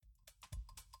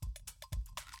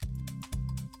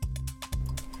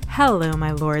Hello,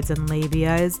 my lords and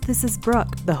labias. This is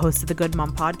Brooke, the host of the Good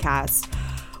Mom Podcast,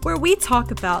 where we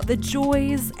talk about the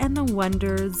joys and the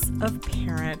wonders of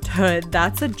parenthood.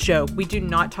 That's a joke. We do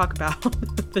not talk about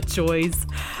the joys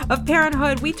of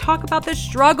parenthood. We talk about the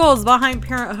struggles behind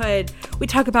parenthood. We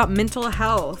talk about mental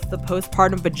health, the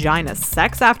postpartum vagina,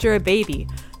 sex after a baby,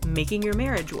 making your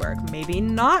marriage work, maybe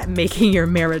not making your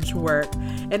marriage work,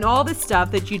 and all the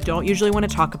stuff that you don't usually want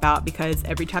to talk about because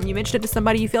every time you mention it to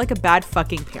somebody, you feel like a bad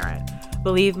fucking parent.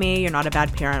 Believe me, you're not a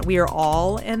bad parent. We are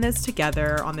all in this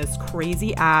together on this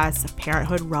crazy ass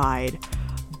parenthood ride.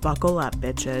 Buckle up,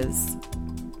 bitches.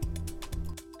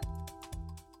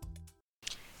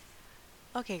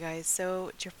 Okay guys,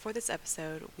 so for this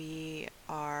episode, we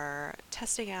are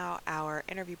testing out our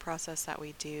interview process that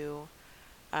we do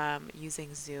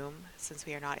using Zoom, since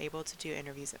we are not able to do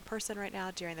interviews in person right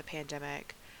now during the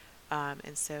pandemic.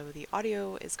 And so the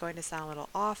audio is going to sound a little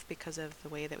off because of the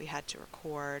way that we had to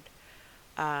record.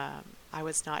 I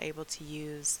was not able to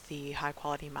use the high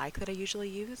quality mic that I usually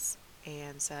use,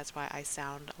 and so that's why I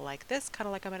sound like this, kind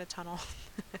of like I'm in a tunnel.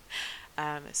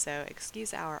 So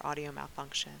excuse our audio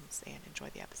malfunctions and enjoy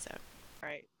the episode. All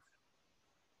right.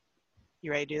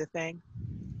 You ready to do the thing?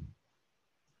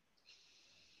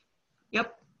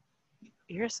 Yep.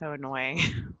 You're so annoying.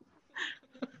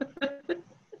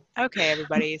 Okay,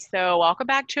 everybody. So welcome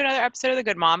back to another episode of The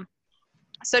Good Mom.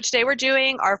 So today we're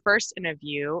doing our first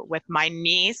interview with my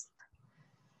niece.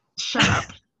 Shut up.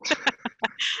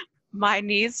 My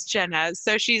niece, Jennah.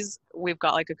 So we've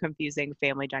got like a confusing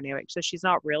family dynamic. So she's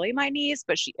not really my niece,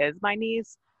 but she is my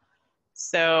niece.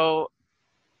 So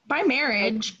By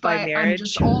marriage, by but marriage. I'm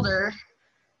just older.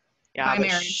 Yeah, by but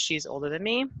marriage. She's older than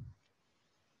me.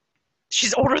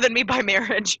 She's older than me by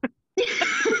marriage.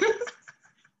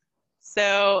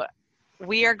 So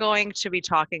we are going to be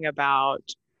talking about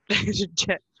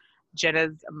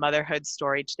Jennah's motherhood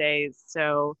story today.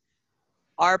 So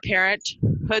our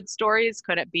parenthood stories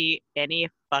couldn't be any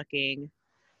fucking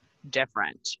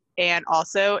different. And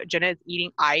also, Jennah is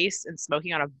eating ice and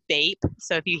smoking on a vape.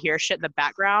 So if you hear shit in the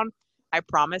background, I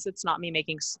promise it's not me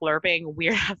making slurping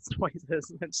weird ass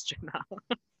noises. It's Jennah.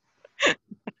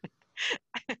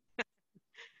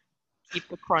 Keep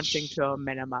the crunching to a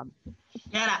minimum.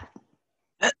 Yeah.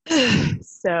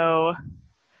 So,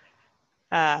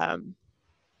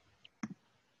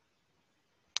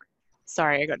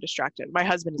 sorry, I got distracted. My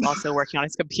husband is also working on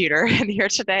his computer in here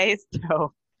today,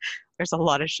 so there's a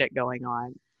lot of shit going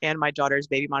on. And my daughter's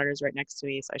baby monitor is right next to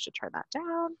me, so I should turn that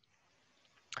down.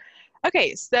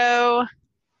 Okay, so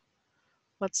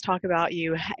let's talk about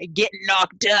you getting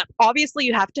knocked up. Obviously,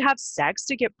 you have to have sex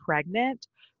to get pregnant.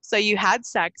 So you had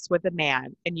sex with a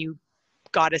man, and you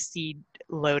got a seed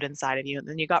load inside of you, and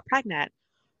then you got pregnant.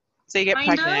 So you get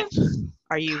pregnant.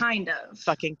 Are you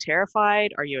fucking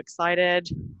terrified? Are you excited?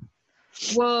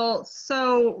 Well,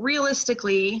 so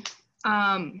realistically,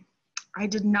 I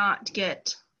did not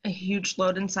get a huge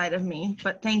load inside of me,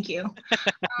 but thank you.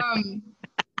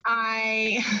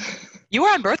 You were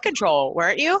on birth control,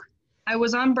 weren't you? I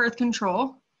was on birth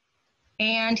control,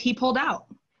 and he pulled out.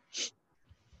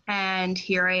 And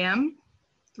here I am,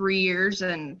 3 years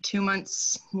and 2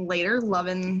 months later,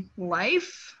 loving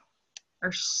life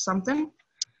or something.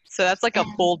 So that's like a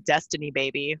full destiny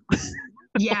baby.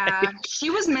 Yeah, she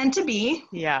was meant to be.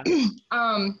 Yeah.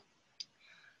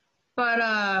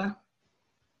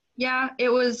 Yeah, I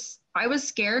was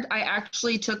scared. I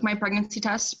actually took my pregnancy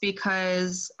test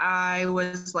because I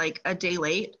was like a day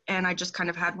late, and I just kind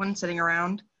of had one sitting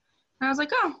around. And I was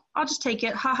like, oh, I'll just take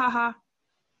it. Ha ha ha.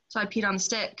 So I peed on the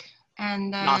stick.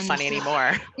 And then not funny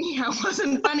anymore. Yeah, it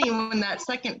wasn't funny when that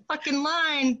second fucking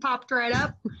line popped right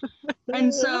up.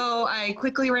 And so I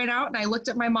quickly ran out and I looked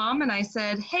at my mom and I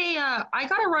said, hey, I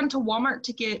got to run to Walmart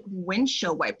to get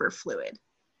windshield wiper fluid.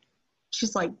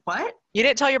 She's like, what? You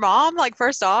didn't tell your mom, like,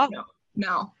 first off?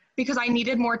 No, because I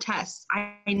needed more tests.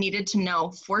 I needed to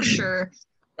know for sure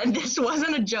that this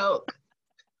wasn't a joke.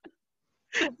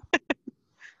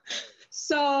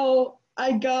 So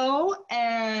I go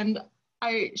and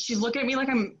she's looking at me like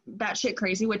I'm batshit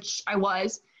crazy, which I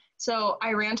was. So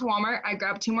I ran to Walmart. I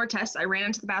grabbed 2 more tests. I ran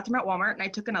into the bathroom at Walmart and I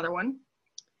took another one.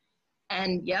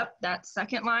 And yep, that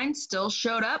second line still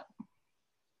showed up.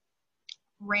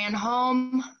 Ran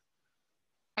home.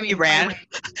 I mean, you ran?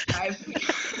 I'm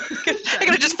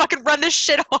gonna just fucking run this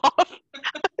shit off.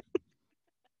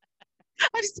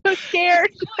 I'm so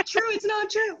scared. It's not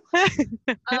true.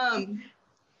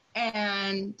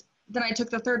 And then I took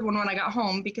the third one when I got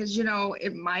home because,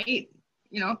 it might,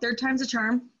 third time's a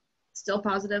charm, still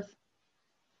positive.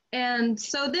 And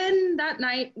so then that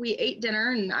night we ate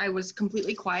dinner and I was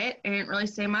completely quiet. I didn't really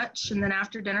say much. And then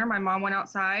after dinner, my mom went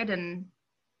outside and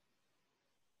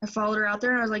I followed her out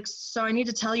there and I was like, so I need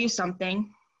to tell you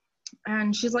something.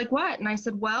 And she's like, what? And I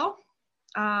said, well,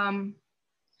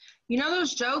 you know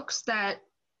those jokes that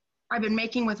I've been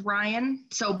making with Ryan?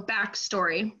 So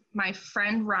backstory, my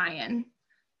friend Ryan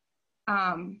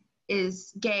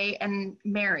is gay and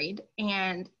married,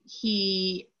 and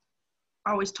he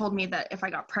always told me that if I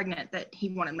got pregnant that he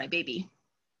wanted my baby.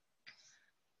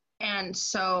 And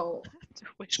so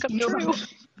Wish come true.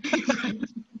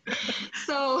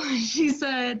 So she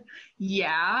said,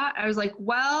 yeah. I was like,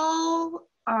 well,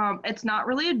 it's not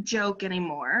really a joke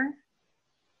anymore.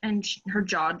 And her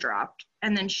jaw dropped,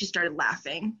 and then she started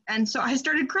laughing. And so I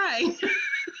started crying.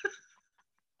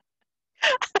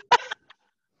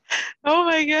 Oh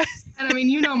my God. And I mean,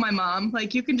 you know my mom,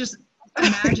 like you can just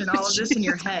imagine all of this in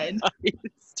your head.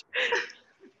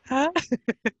 Huh?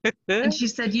 And she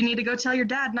said, you need to go tell your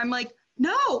dad. And I'm like,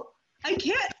 no, I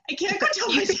can't go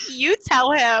tell my dad. You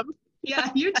tell him.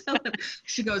 Yeah, you tell him.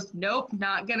 She goes, nope,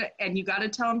 not gonna, and you got to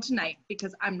tell him tonight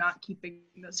because I'm not keeping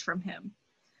this from him.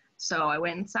 So I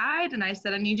went inside and I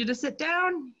said, I need you to sit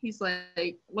down. He's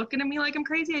like looking at me like I'm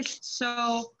crazy. I said,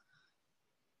 so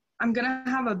I'm gonna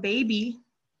have a baby.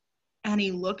 And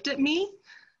he looked at me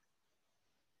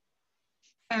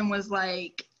and was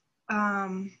like,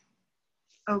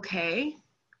 okay.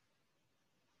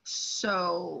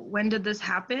 So when did this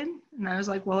happen? And I was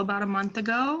like, well, about a month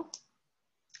ago.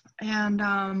 And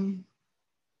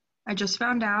I just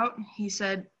found out. He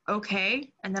said,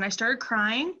 okay. And then I started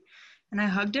crying and I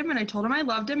hugged him and I told him I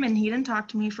loved him, and he didn't talk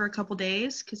to me for a couple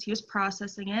days because he was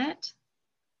processing it.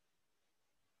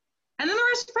 And then the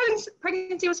rest of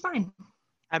pregnancy was fine.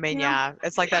 I mean, yeah,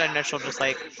 it's like that initial just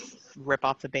like rip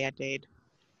off the Band-Aid.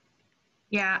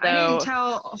 Yeah, So, I didn't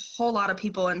tell a whole lot of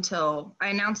people until I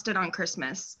announced it on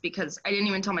Christmas because I didn't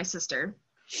even tell my sister.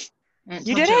 And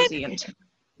you tell didn't? Josie until,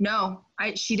 no,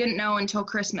 she didn't know until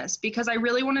Christmas because I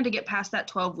really wanted to get past that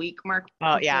 12-week mark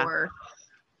before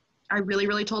I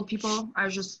really told people. I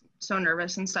was just so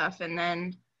nervous and stuff. And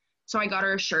then, so I got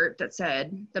her a shirt that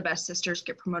said, the best sisters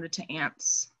get promoted to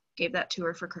aunts. Gave that to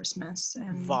her for Christmas.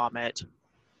 And vomit.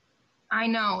 I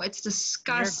know, it's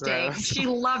disgusting. She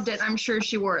loved it. I'm sure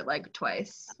she wore it like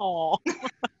twice. Oh,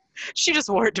 she just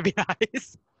wore it to be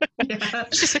nice. Yeah.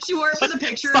 She wore it for the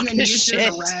picture and then used it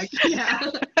as a rag.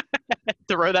 Yeah.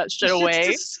 Throw that shit away.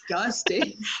 It's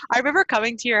disgusting. I remember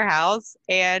coming to your house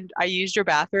and I used your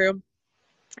bathroom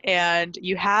and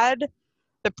you had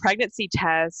the pregnancy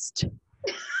test.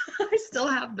 I still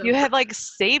have them. You had like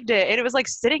saved it and it was like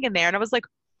sitting in there and I was like,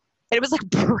 and it was like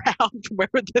brown from where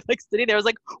it was like sitting there. I was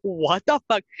like, what the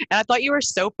fuck? And I thought you were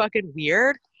so fucking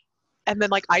weird. And then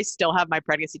like, I still have my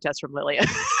pregnancy test from Lilia.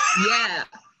 Yeah,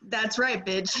 that's right,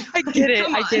 bitch. I did it.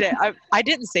 I did it. I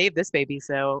didn't save this baby,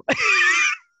 so.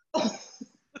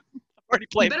 Already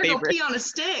playing favorite. favorite. Go pee on a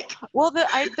stick. Well,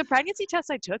 the pregnancy test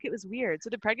I took, it was weird. So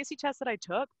the pregnancy test that I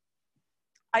took,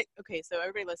 okay, so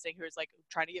everybody listening who's like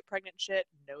trying to get pregnant and shit,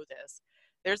 know this.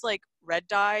 There's like red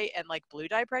dye and like blue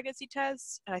dye pregnancy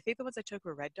tests. And I think the ones I took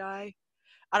were red dye.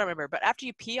 I don't remember. But after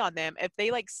you pee on them, if they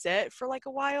like sit for like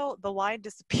a while, the line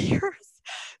disappears.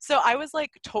 So I was like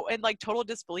in like total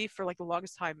disbelief for like the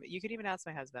longest time. You could even ask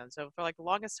my husband. So for like the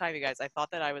longest time, you guys, I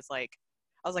thought that I was like,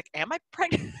 am I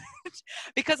pregnant?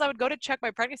 Because I would go to check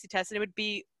my pregnancy test and it would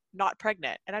be not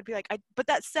pregnant. And I'd be like, but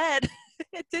that said,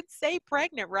 it did say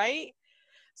pregnant, right?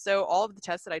 So all of the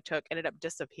tests that I took ended up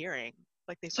disappearing.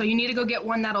 Like so you need to go get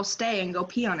one that'll stay and go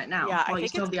pee on it now. Yeah, while I think you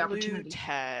still it's have the blue opportunity.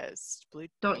 test. Blue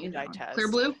dye test. Clear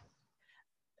blue?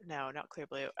 No, not clear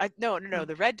blue. No.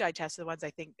 The red dye tests are the ones I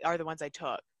think are the ones I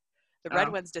took. The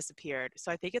red ones disappeared. So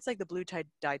I think it's like the blue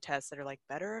dye tests that are like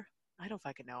better. I don't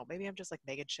fucking know. Maybe I'm just like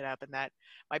making shit up and that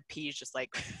my pee is just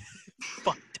like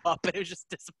fucked up and it was just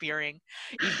disappearing,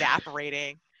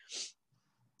 evaporating.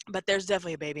 But there's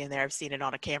definitely a baby in there. I've seen it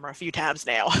on a camera a few times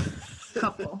now.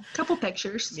 Couple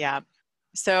pictures. Yeah.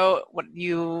 So when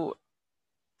you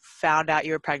found out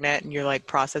you were pregnant and you're like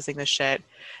processing this shit,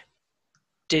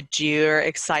 did your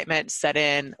excitement set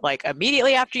in like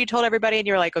immediately after you told everybody and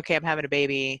you were like, okay, I'm having a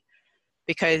baby?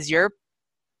 Because your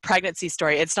pregnancy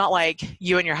story, it's not like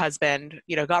you and your husband,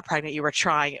 got pregnant, you were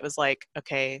trying. It was like,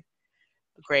 okay,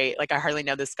 great. Like I hardly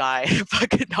know this guy.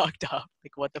 Fucking knocked up.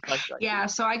 Like what the fuck? Yeah.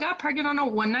 So I got pregnant on a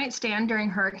one-night stand during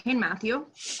Hurricane Matthew.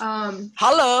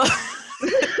 Hello.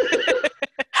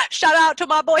 Shout out to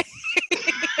my boy.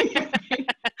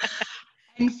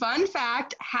 And fun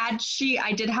fact,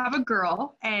 I did have a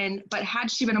girl, but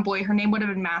had she been a boy, her name would have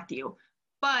been Matthew.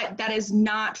 But that is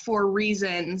not for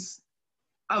reasons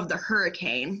of the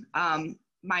hurricane.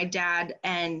 My dad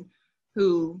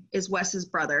who is Wes's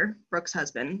brother, Brooke's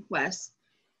husband, Wes,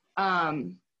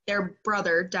 their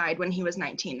brother died when he was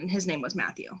 19, and his name was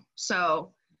Matthew.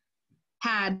 So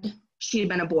had she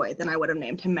been a boy, then I would have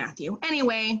named him Matthew.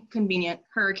 Anyway, convenient,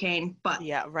 hurricane, but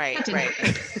Yeah, right.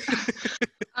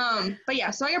 But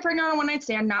yeah, so I got pregnant on a one-night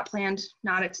stand, not planned,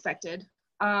 not expected.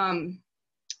 I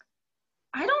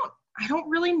don't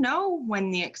really know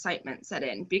when the excitement set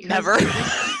in because never.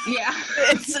 Yeah.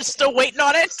 It's still waiting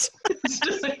on it. It's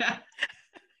just, yeah.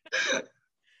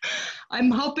 I'm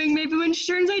hoping maybe when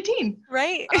she turns 18.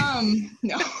 Right?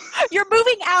 No. You're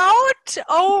moving out?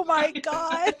 Oh my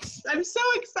God. I'm so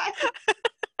excited.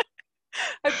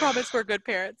 I promise we're good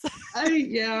parents.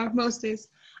 Yeah, most days.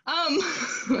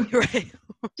 Right.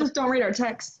 Just don't read our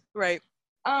texts. Right.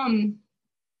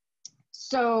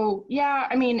 So yeah,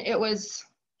 I mean, I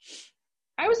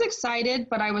was excited,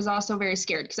 but I was also very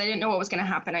scared because I didn't know what was going to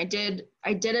happen. I did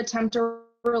attempt a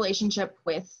relationship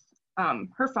with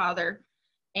her father,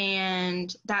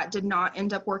 and that did not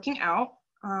end up working out.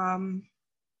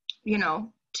 You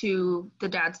know, to the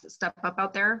dads that step up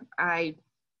out there, I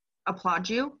applaud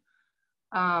you.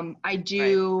 I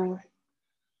do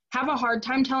have a hard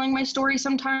time telling my story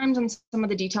sometimes and some of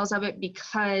the details of it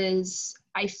because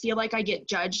I feel like I get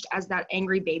judged as that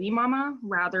angry baby mama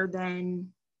rather than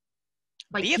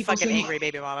like be a fucking angry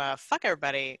baby mama. Fuck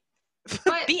everybody.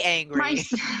 But be angry.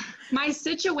 My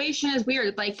situation is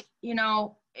weird. Like, you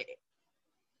know,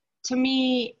 to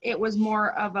me, it was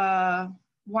more of a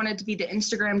wanted to be the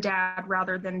Instagram dad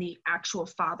rather than the actual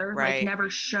father. Right. Like never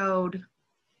showed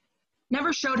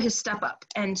his step up.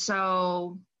 And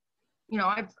so, you know,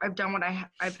 I've done what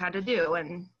I've had to do,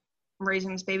 and I'm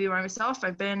raising this baby by myself.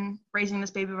 I've been raising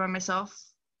this baby by myself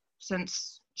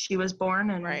since she was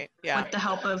born, and right. Yeah. with the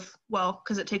help of, well,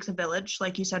 because it takes a village,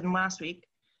 like you said in last week.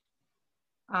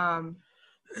 My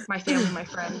family, my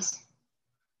friends.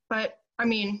 But I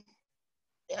mean,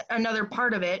 another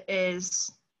part of it is,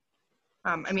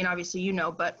 I mean, obviously, you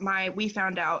know, but we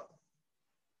found out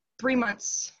 3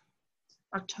 months,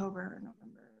 October,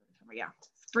 November, December, yeah,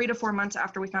 3 to 4 months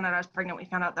after we found out I was pregnant, we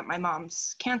found out that my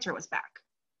mom's cancer was back.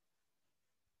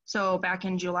 So back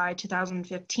in July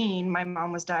 2015, my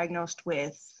mom was diagnosed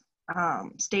with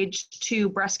stage 2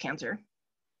 breast cancer.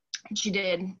 And she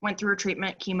went through her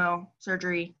treatment, chemo,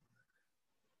 surgery,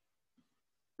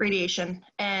 radiation,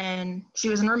 and she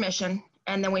was in remission.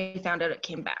 And then we found out it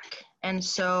came back. And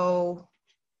so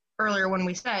earlier when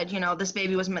we said, you know, this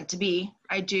baby was meant to be,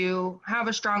 I do have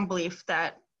a strong belief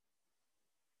that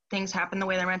things happen the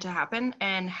way they're meant to happen.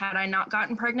 And had I not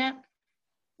gotten pregnant,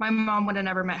 my mom would have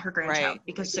never met her grandchild, right.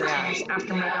 because 6 months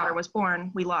after my daughter was born,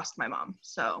 we lost my mom.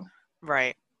 So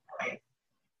right.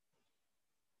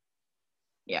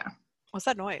 Yeah. What's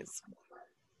that noise?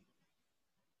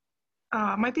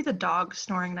 It might be the dog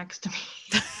snoring next to me.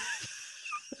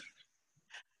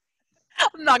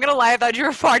 I'm not gonna lie, I thought you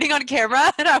were farting on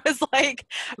camera, and I was like,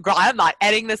 girl, I'm not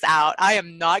editing this out. I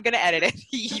am not gonna edit it.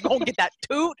 You won't get that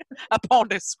toot up on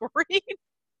the screen.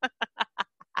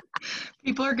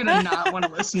 People are gonna not want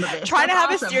to listen to this. Trying to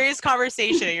have awesome. a serious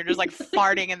conversation, and you're just like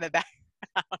farting in the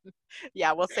background.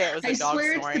 Yeah, we'll say it was the dog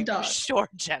swear snoring. It's the dog. Sure,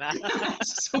 Jennah. I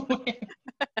swear.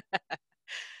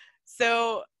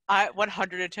 So I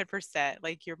 110%,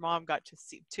 like, your mom got to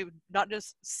not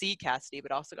just see Cassidy,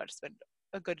 but also got to spend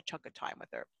a good chunk of time with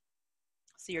her.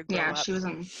 See her grow up. She was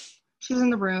in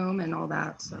the room and all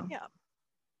that. So yeah,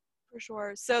 for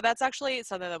sure. So that's actually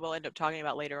something that we'll end up talking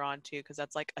about later on too, because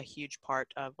that's like a huge part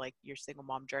of like your single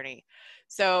mom journey.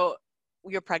 So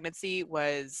your pregnancy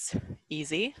was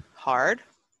easy, hard?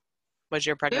 Was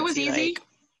your pregnancy? It was easy.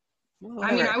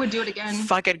 I mean, I would do it again.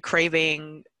 Fucking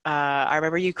craving. I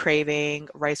remember you craving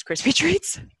Rice Krispie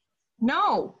treats.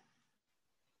 No.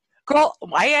 Girl,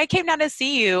 I came down to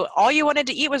see you. All you wanted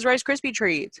to eat was Rice Krispie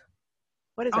treats.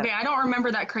 What is that? Okay, I don't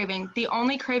remember that craving. The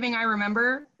only craving I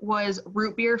remember was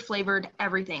root beer flavored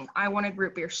everything. I wanted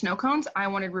root beer snow cones. I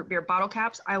wanted root beer bottle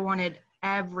caps. I wanted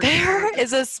everything. There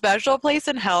is a special place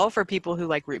in hell for people who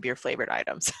like root beer flavored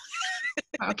items.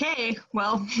 Okay,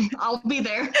 well, I'll be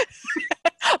there.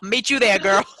 Meet you there,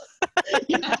 girl.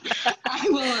 Yeah, I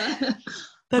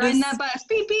will ride that bus.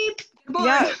 Beep, beep. Board.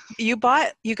 Yeah,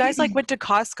 you guys like went to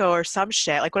Costco or some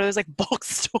shit, like one of those like bulk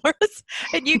stores,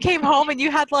 and you came home and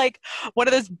you had like one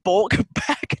of those bulk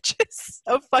packages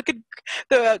of fucking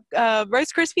the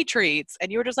Rice Krispie treats,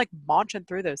 and you were just like munching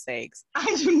through those things.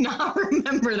 I do not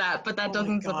remember that, but that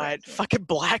doesn't surprise me. Fucking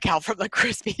blackout from the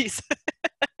Krispies.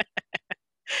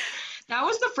 That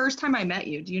was the first time I met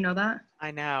you. Do you know that?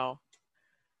 I know.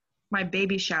 My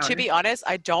baby shower. To be honest,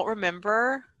 I don't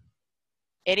remember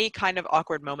any kind of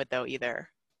awkward moment though either.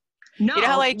 No. You know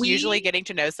how like usually getting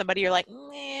to know somebody, you're like,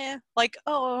 meh, like,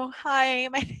 oh, hi,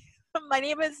 my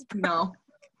name is. No.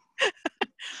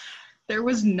 There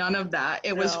was none of that.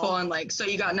 It was No. full on like, so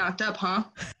you got knocked up, huh?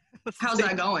 How's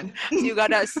that going? So you got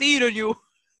that seed on you.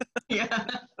 Yeah.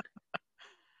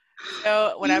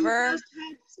 So You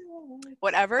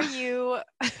whenever you,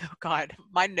 oh God,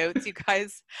 my notes, you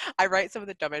guys, I write some of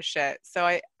the dumbest shit.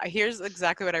 So here's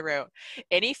exactly what I wrote.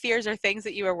 Any fears or things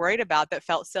that you were worried about that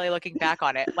felt silly looking back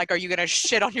on it? Like, are you going to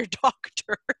shit on your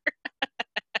doctor?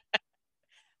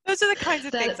 Those are the kinds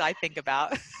of things I think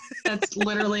about. That's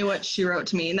literally what she wrote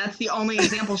to me, and that's the only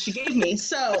example she gave me.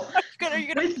 So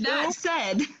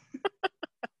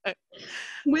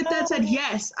with that said,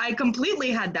 yes, I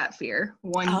completely had that fear.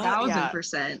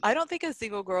 1000%. I don't think a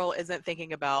single girl isn't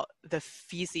thinking about the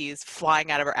feces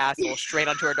flying out of her asshole straight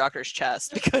onto her doctor's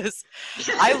chest, because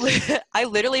I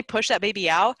literally pushed that baby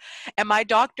out, and my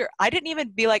doctor, I didn't even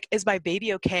be like, is my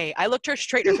baby okay? I looked her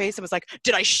straight in her face and was like,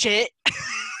 did I shit?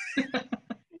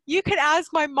 You could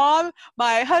ask my mom,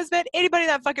 my husband, anybody in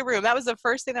that fucking room. That was the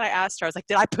first thing that I asked her. I was like,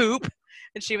 did I poop?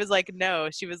 And she was like, no.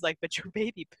 She was like, but your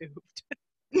baby pooped.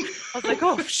 I was like,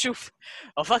 oh, shoot.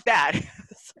 Oh, fuck that.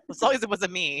 As long as it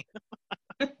wasn't me.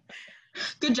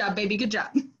 Good job, baby. Good job.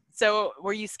 So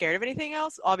were you scared of anything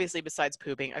else? Obviously, besides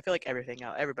pooping. I feel like everything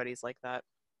else, everybody's like that.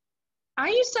 I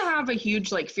used to have a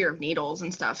huge like fear of needles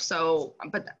and stuff. So,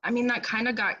 but I mean, that kind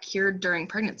of got cured during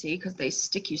pregnancy because they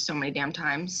stick you so many damn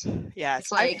times. Yes.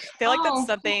 It's like, I feel like that's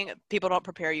something people don't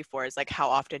prepare you for, is like how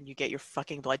often you get your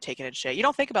fucking blood taken and shit. You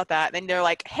don't think about that. And then they're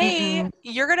like, hey,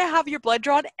 you're going to have your blood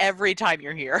drawn every time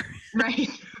you're here. Right.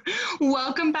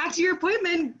 Welcome back to your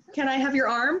appointment. Can I have your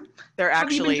arm? They're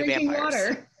actually have you been drinking vampires.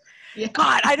 Water? Yeah.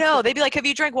 God, I know. They'd be like, have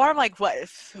you drank water? I'm like, what?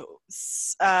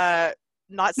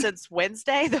 Not since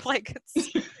Wednesday. They're like,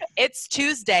 it's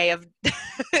Tuesday of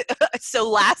so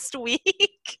last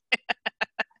week.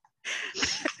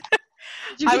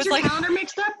 Did you get your calendar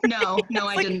mixed up? No, I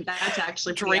like didn't. That's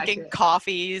actually drinking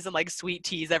coffees and like sweet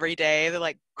teas every day. They're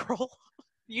like, girl,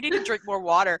 you need to drink more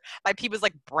water. My pee was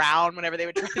like brown whenever they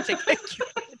would try to take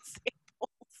urine samples.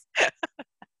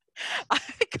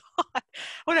 God,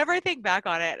 whenever I think back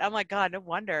on it, I'm like, God, no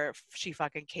wonder she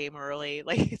fucking came early.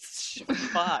 Like, it's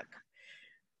fuck.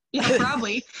 Yeah,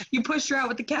 probably. You pushed her out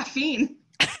with the caffeine.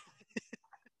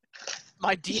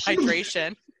 My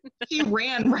dehydration. She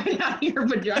ran right out of your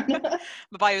vagina.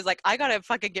 My body was like, I gotta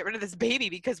fucking get rid of this baby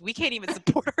because we can't even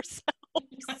support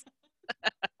ourselves.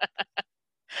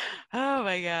 Oh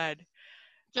my God.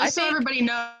 Just so everybody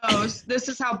knows, this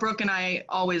is how Brooke and I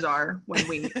always are when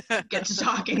we get to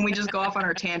talking. We just go off on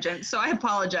our tangents. So I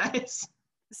apologize.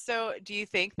 So do you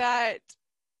think that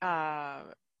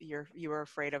you were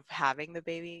afraid of having the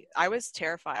baby? I was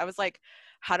terrified. I was like,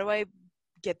 how do I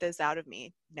get this out of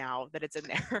me now that it's in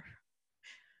there?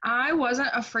 I wasn't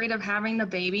afraid of having the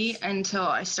baby until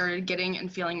I started getting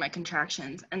and feeling my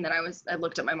contractions. And then I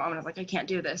looked at my mom and I was like, I can't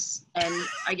do this. And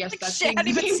I guess like, that's shit hadn't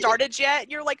even started yet.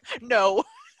 You're like, no.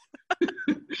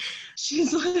 She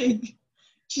said,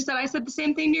 I said the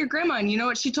same thing to your grandma. And you know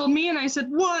what she told me? And I said,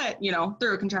 what? You know,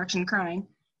 through a contraction crying.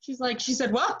 She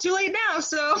said, well, too late now.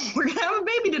 So we're going to have a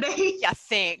baby today. Yeah,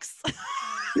 thanks.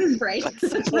 Right.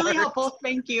 That's really helpful.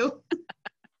 Thank you.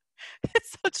 It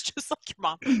sounds just like your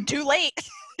mom. Too late.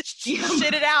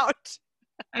 Shit it out.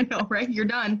 I know, right? You're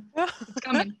done. It's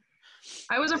coming.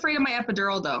 I was afraid of my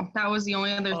epidural, though. That was the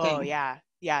only other thing. Oh, yeah.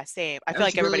 Yeah, same. I feel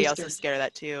like everybody else is scared of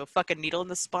that, too. Fucking needle in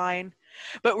the spine.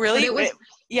 But really, it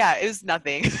was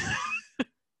nothing.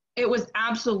 It was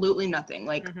absolutely nothing.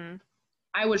 Like,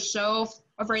 I was so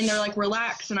afraid. And they're like,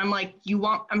 relax. And I'm like,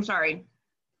 I'm sorry.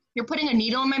 You're putting a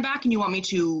needle in my back and you want me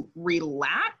to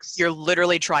relax? You're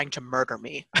literally trying to murder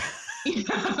me.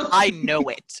 I know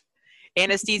it.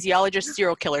 Anesthesiologist,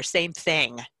 serial killer, same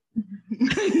thing.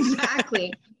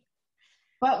 Exactly.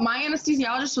 But my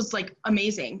anesthesiologist was like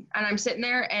amazing. And I'm sitting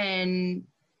there and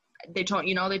they told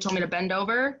me to bend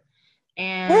over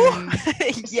and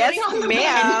yes,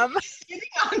 ma'am. Sitting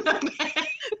on the bed.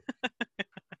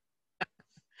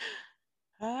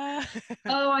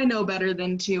 Oh, I know better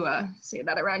than to say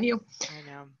that around you. I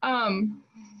know.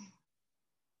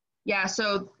 Yeah,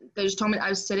 so they just told me I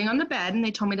was sitting on the bed and they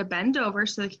told me to bend over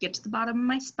so they could get to the bottom of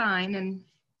my spine. And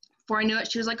before I knew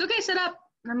it, she was like, okay, sit up.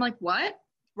 And I'm like, what?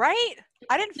 Right?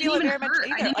 I didn't feel it very much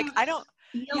either. Like, I don't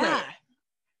feel it.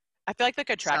 I feel like the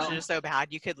contraction is so bad,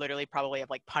 you could literally probably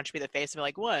have like punched me in the face and be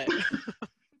like, what?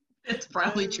 It's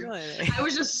probably true. I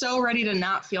was just so ready to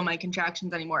not feel my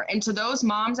contractions anymore. And to those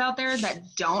moms out there that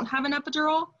don't have an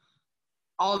epidural,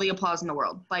 all the applause in the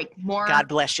world. Like, more. God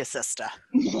bless you, sister.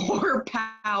 More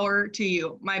power to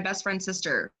you. My best friend's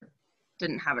sister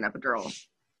didn't have an epidural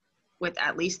with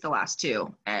at least the last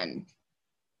two and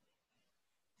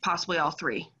possibly all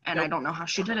three. And I don't know how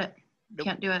she did it.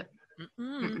 Can't do it.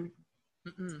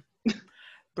 Mm-mm.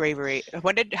 Bravery.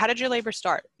 How did your labor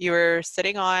start? You were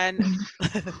sitting on,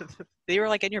 you were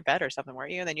like in your bed or something,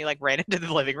 weren't you? And then you like ran into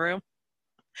the living room.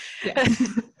 Yeah.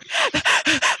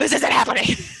 This isn't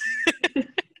happening.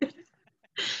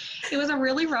 It was a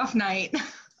really rough night.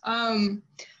 I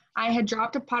had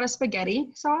dropped a pot of spaghetti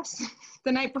sauce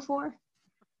the night before.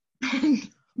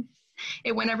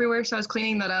 It went everywhere, so I was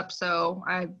cleaning that up. So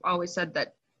I always said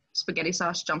that spaghetti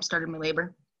sauce jump-started my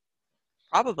labor.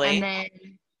 Probably. And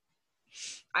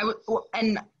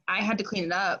then I had to clean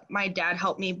it up. My dad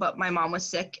helped me, but my mom was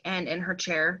sick and in her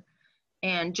chair.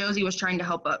 And Josie was trying to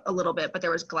help a little bit, but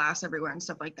there was glass everywhere and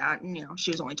stuff like that. And,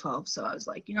 she was only 12. So I was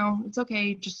like, it's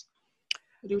okay. Just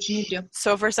do what you need to do.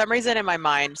 So for some reason in my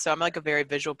mind, so I'm like a very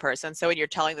visual person. So when you're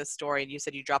telling this story and you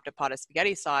said you dropped a pot of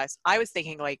spaghetti sauce, I was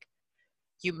thinking like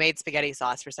you made spaghetti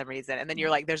sauce for some reason. And then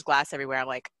you're like, there's glass everywhere. I'm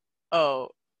like, oh,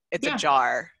 it's a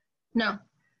jar. No,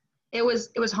 it was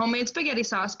homemade spaghetti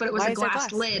sauce, but it was Why a is there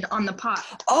glass lid on the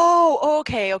pot. Oh,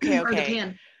 okay. Or the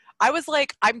pan. I was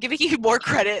like, I'm giving you more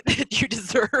credit than you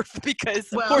deserve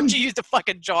because of course you used a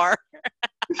fucking jar.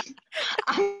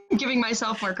 I'm giving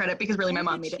myself more credit because really my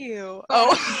mom made it.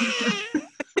 Oh.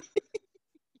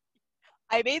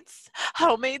 I made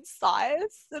homemade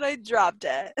sauce and I dropped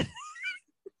it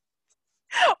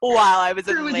while I was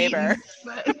in labor.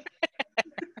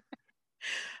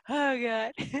 Oh,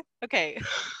 God. Okay.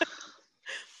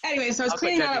 Anyway, so I was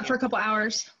cleaning that up for a couple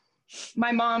hours.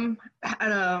 My mom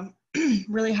had a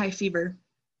really high fever,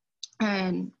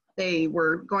 and they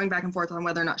were going back and forth on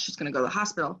whether or not she's going to go to the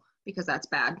hospital because that's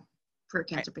bad for a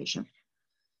cancer patient.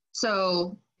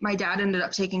 So my dad ended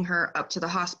up taking her up to the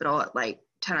hospital at like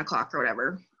 10 o'clock or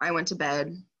whatever. I went to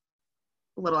bed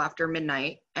a little after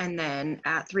midnight, and then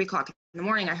at 3 o'clock in the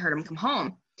morning, I heard him come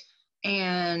home.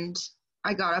 And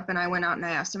I got up and I went out and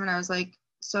I asked him, and I was like,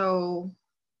 so,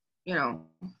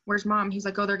 where's mom? He's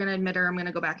like, oh, they're going to admit her. I'm going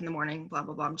to go back in the morning, blah,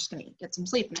 blah, blah. I'm just going to get some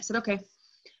sleep. And I said, okay.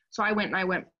 So I went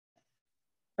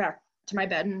back to my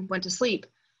bed and went to sleep.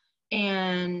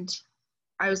 And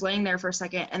I was laying there for a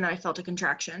second, and then I felt a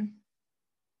contraction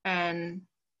and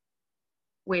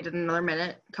waited another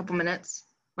minute, a couple minutes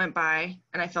went by,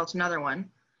 and I felt another one.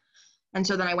 And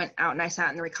so then I went out and I sat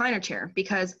in the recliner chair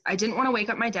because I didn't want to wake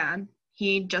up my dad.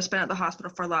 He'd just been at the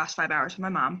hospital for the last 5 hours with my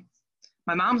mom.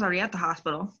 My mom's already at the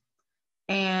hospital.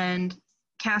 And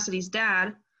Cassidy's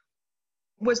dad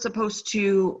was supposed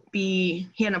to he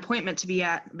had an appointment to be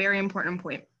at, very important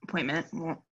appointment.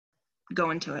 Won't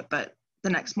go into it, but the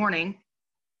next morning,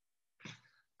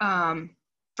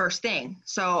 first thing.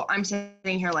 So I'm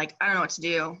sitting here like, I don't know what to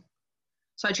do.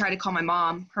 So I tried to call my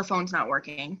mom. Her phone's not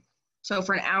working. So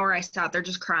for an hour, I sat there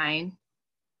just crying,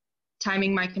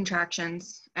 timing my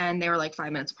contractions, and they were like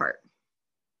 5 minutes apart.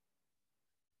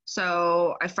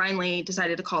 So I finally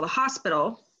decided to call the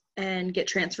hospital and get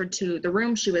transferred to the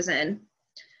room she was in.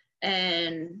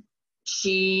 And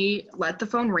she let the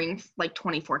phone ring like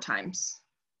 24 times.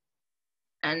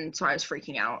 And so I was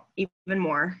freaking out even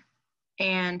more.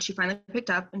 And she finally picked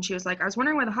up and she was like, I was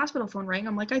wondering why the hospital phone rang.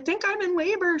 I'm like, I think I'm in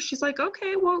labor. She's like,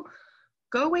 okay, well,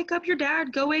 go wake up your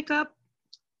dad. Go wake up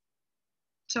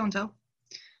so-and-so.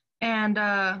 And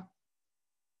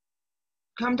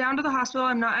come down to the hospital.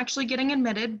 I'm not actually getting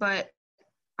admitted, but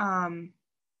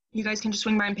you guys can just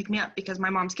swing by and pick me up because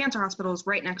my mom's cancer hospital is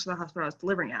right next to the hospital I was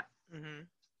delivering at. Mm-hmm.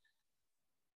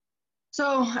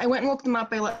 So I went and woke them up.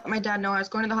 I let my dad know I was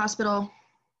going to the hospital.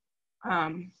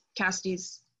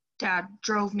 Cassidy's dad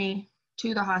drove me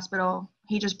to the hospital.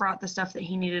 He just brought the stuff that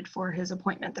he needed for his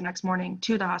appointment the next morning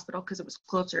to the hospital because it was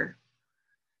closer.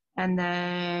 And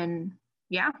then,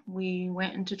 we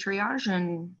went into triage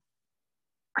and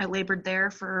I labored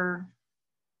there for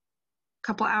a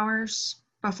couple hours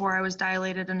before I was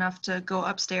dilated enough to go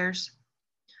upstairs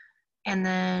and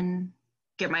then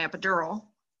get my epidural.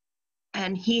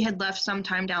 And he had left some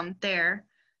time down there,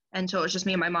 and so it was just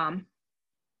me and my mom,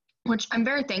 which I'm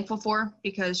very thankful for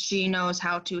because she knows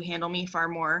how to handle me far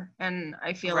more. And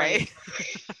I feel like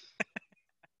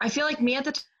me at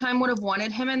the time would have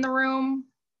wanted him in the room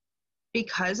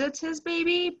because it's his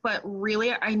baby, but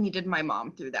really I needed my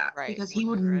mom through that because he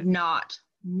would not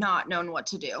known what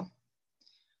to do.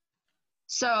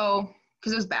 So,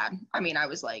 because it was bad. I mean, I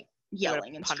was like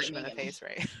yelling and screaming. Him in the face,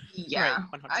 right? Yeah,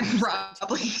 right, I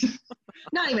probably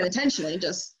not even intentionally,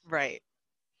 just right.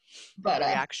 But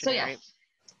reaction. So yeah.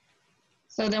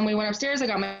 So then we went upstairs. I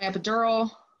got my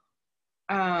epidural.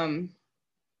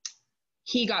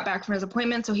 He got back from his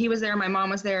appointment, so he was there. My mom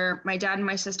was there. My dad and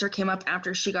my sister came up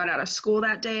after she got out of school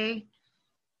that day.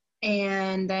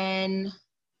 And then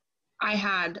I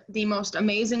had the most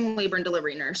amazing labor and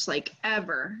delivery nurse, like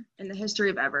ever, in the history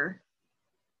of ever.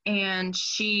 and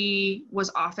she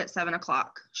was off at 7:00.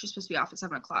 She's supposed to be off at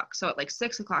 7:00. So at like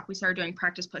 6:00, we started doing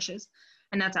practice pushes,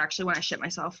 and that's actually when I shit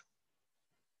myself.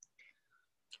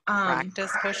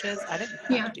 Practice pushes? I didn't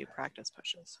have to do practice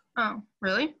pushes. Oh,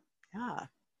 really? Yeah.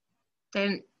 They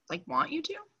didn't like want you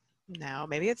to? No,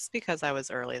 maybe it's because I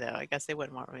was early though. I guess they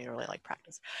wouldn't want me to really like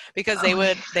practice because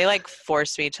they like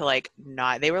forced me to like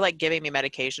not, they were like giving me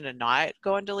medication to not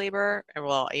go into labor. And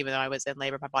well, even though I was in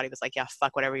labor, my body was like, yeah,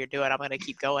 fuck whatever you're doing. I'm going to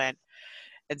keep going.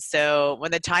 And so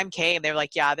when the time came, they were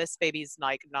like, yeah, this baby's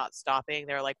like not stopping.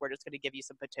 They were like, we're just going to give you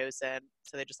some Pitocin.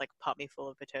 So they just like pumped me full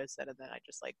of Pitocin. And then I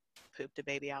just like pooped a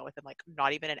baby out within like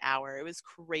not even an hour. It was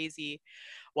crazy.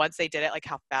 Once they did it, like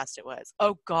how fast it was.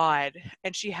 Oh God.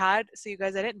 And she had, so you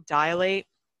guys, I didn't dilate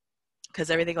because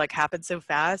everything like happened so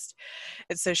fast.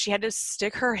 And so she had to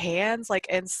stick her hands like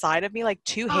inside of me, like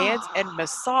two hands and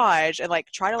massage and like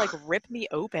try to like rip me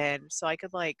open so I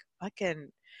could like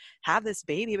fucking have this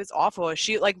baby. It was awful.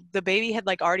 She like the baby had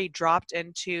like already dropped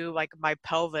into like my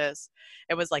pelvis.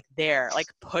 It was like there, like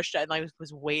pushed and like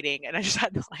was waiting, and I just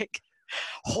had to like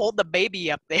hold the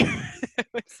baby up there.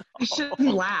 I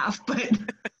shouldn't laugh, but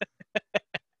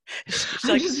she's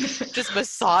like just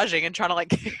massaging and trying to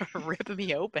like rip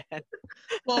me open.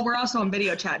 Well, we're also on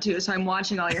video chat too, so I'm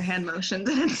watching all your hand motions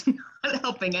and it's not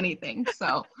helping anything.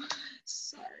 So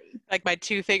sorry. Like my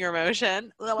 2-finger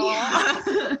motion.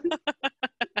 Yeah.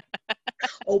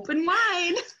 Open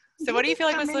wide. So what do you feel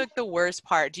like was like the worst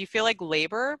part? Do you feel like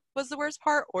labor was the worst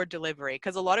part or delivery?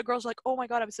 Because a lot of girls are like, oh my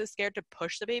God, I'm so scared to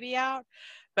push the baby out.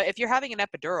 But if you're having an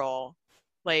epidural,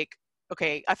 like,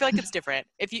 okay, I feel like it's different.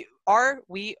 We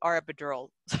are epidural.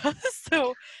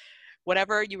 So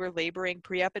whenever you were laboring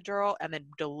pre-epidural and then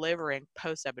delivering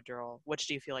post-epidural, which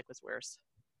do you feel like was worse?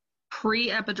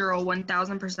 Pre-epidural,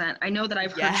 1000%. I know that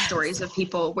I've heard stories of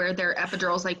people where their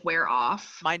epidurals like wear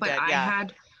off. Mine did, yeah.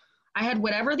 I had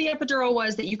whatever the epidural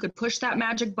was that you could push that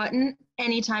magic button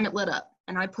anytime it lit up.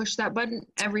 And I pushed that button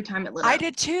every time it lit up. I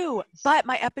did too. But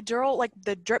my epidural, like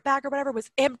the drip bag or whatever, was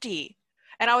empty.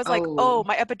 And I was like, oh,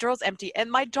 my epidural's empty.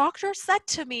 And my doctor said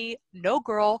to me, no,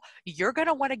 girl, you're going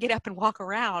to want to get up and walk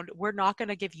around. We're not going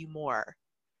to give you more.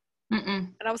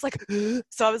 And I was like,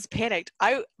 so I was panicked.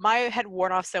 My head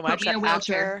worn off so much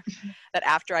that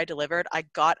after I delivered, I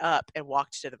got up and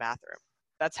walked to the bathroom.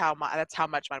 That's how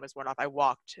much mine was worn off. I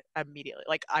walked immediately.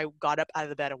 Like I got up out of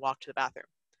the bed and walked to the bathroom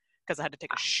because I had to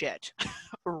take a shit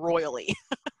royally.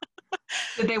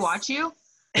 Did they watch you?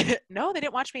 No, they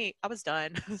didn't watch me. I was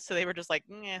done. So they were just like,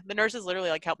 the nurses literally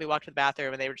like helped me walk to the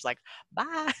bathroom and they were just like,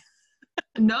 bye.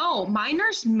 No, my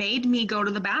nurse made me go to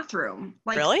the bathroom.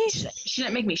 Like, really? She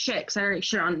didn't make me shit because I already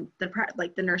shit on the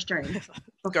nurse during.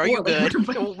 Girl, you good?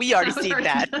 We already seen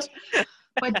that.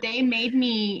 But they made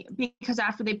me, because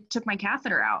after they took my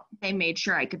catheter out, they made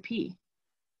sure I could pee.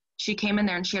 She came in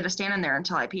there and she had to stand in there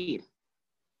until I peed.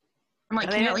 I'm like,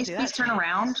 can you at least please turn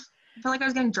around? I felt like I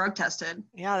was getting drug tested.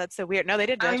 Yeah, that's so weird. No, they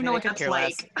didn't. I don't even know what that's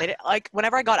like. They didn't, like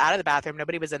whenever I got out of the bathroom,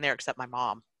 nobody was in there except my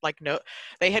mom. Like no,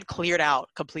 they had cleared out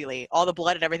completely. All the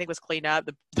blood and everything was cleaned up.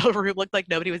 The room looked like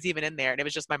nobody was even in there, and it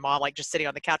was just my mom, like just sitting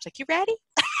on the couch, like, you ready?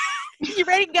 You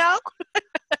ready to go?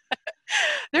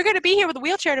 They're gonna be here with a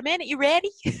wheelchair in a minute. You ready?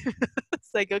 It's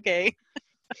like, okay.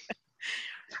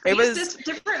 It was just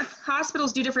different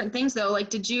hospitals do different things though. Like,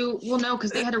 did you? Well, no,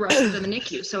 because they had to rush you to the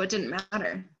NICU, so it didn't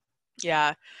matter.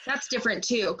 Yeah, that's different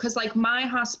too. Because like my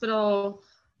hospital,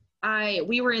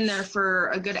 we were in there for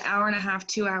a good hour and a half,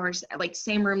 2 hours, like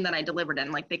same room that I delivered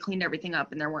in. Like they cleaned everything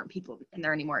up, and there weren't people in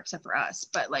there anymore except for us.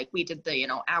 But like we did the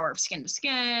hour of skin to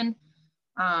skin.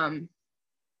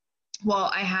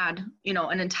 Well, I had,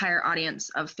 an entire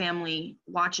audience of family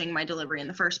watching my delivery in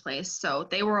the first place. So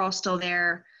they were all still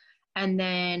there. And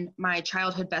then my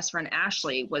childhood best friend,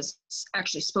 Ashley, was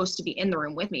actually supposed to be in the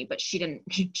room with me, but she didn't,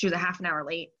 she was a half an hour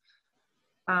late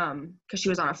because she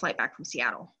was on a flight back from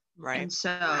Seattle. Right. And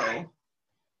so,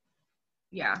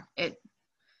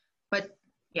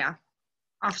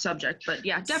 off subject, but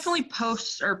yeah, definitely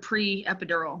post or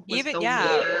pre-epidural was the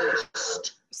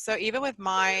worst. So even with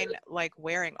mine, like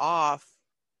wearing off,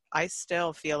 I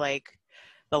still feel like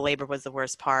the labor was the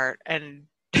worst part, and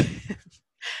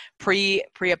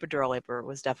pre-epidural labor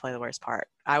was definitely the worst part.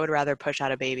 I would rather push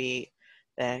out a baby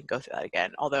than go through that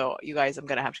again. Although, you guys, I'm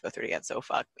gonna have to go through it again, so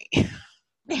fuck me.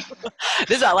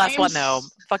 This is our last one though.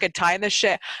 Fucking tying this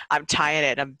shit. I'm tying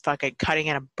it. I'm fucking cutting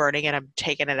it. I'm burning it. I'm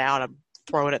taking it out. I'm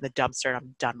throwing it in the dumpster, and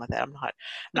I'm done with it. I'm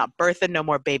not birthing no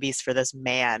more babies for this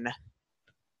man.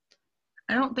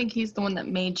 I don't think he's the one that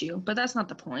made you, but that's not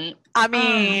the point. I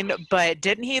mean, but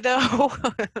didn't he though?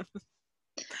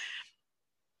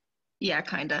 Yeah,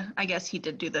 kind of. I guess he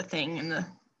did do the thing and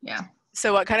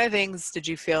So what kind of things did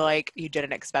you feel like you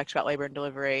didn't expect about labor and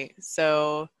delivery?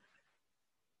 So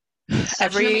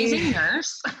Such an amazing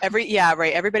nurse. yeah,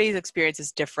 right. Everybody's experience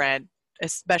is different,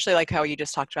 especially like how you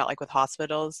just talked about like with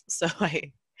hospitals. So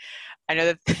like I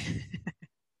know that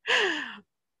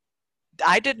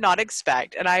I did not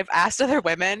expect, and I've asked other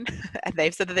women and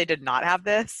they've said that they did not have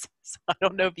this. So I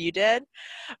don't know if you did,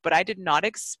 but I did not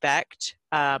expect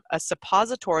a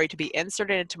suppository to be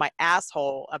inserted into my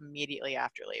asshole immediately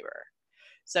after labor.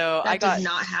 So That did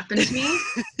not happen to me.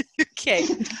 Okay,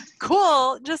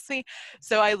 cool. Just me.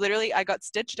 So I got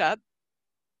stitched up.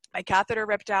 My catheter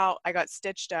ripped out. I got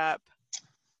stitched up.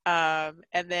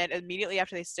 And then immediately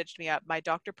after they stitched me up, my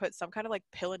doctor put some kind of like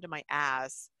pill into my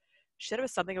ass. She said it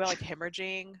was something about like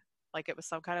hemorrhaging, like it was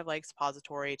some kind of like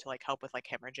suppository to like help with like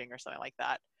hemorrhaging or something like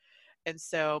that. And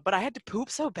so, but I had to poop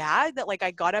so bad that like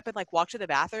I got up and like walked to the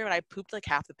bathroom and I pooped like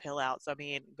half the pill out. So I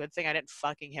mean, good thing I didn't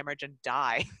fucking hemorrhage and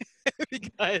die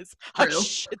because I True.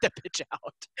 shit the bitch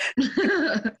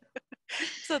out.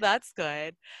 So that's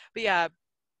good. But yeah,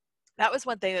 that was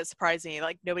one thing that surprised me.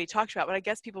 Like nobody talked about, but I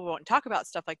guess people won't talk about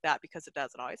stuff like that because it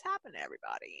doesn't always happen to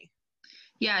everybody.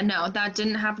 Yeah, no, that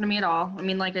didn't happen to me at all. I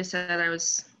mean, like I said, I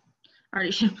was already,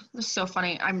 it was so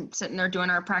funny. I'm sitting there doing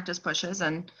our practice pushes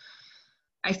and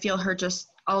I feel her just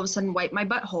all of a sudden wipe my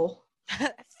butthole.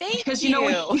 Thank Because you.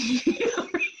 you know,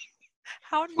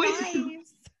 How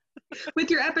nice.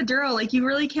 with your epidural, like you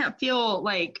really can't feel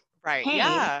like Right. pain,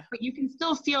 Yeah. but you can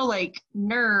still feel like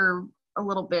nerve a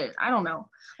little bit. I don't know.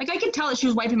 Like I could tell that she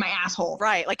was wiping my asshole.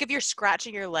 Right. Like if you're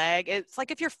scratching your leg, it's like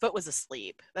if your foot was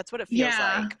asleep. That's what it feels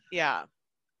Yeah. like. Yeah.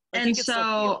 Like you And can still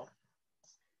feel.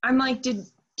 I'm like, did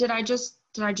I just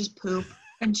poop?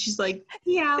 And she's like,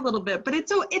 yeah, a little bit, but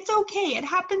it's okay. It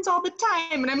happens all the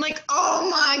time. And I'm like, oh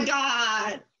my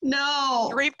God, no.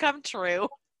 Dream come true.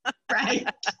 Right.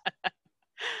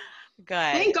 Good.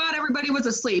 Thank God everybody was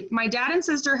asleep. My dad and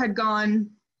sister had gone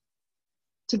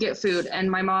to get food, and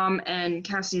my mom and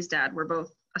Cassie's dad were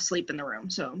both asleep in the room.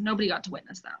 So nobody got to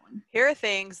witness that one. Here are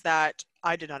things that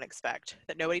I did not expect,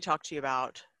 that nobody talked to you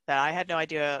about, that I had no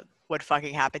idea would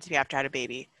fucking happen to me after I had a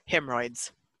baby.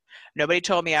 Hemorrhoids. Nobody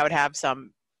told me I would have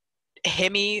some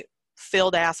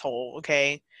hemi-filled asshole,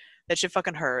 okay? That shit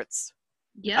fucking hurts.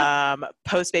 Yeah.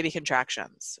 Post-baby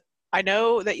contractions. I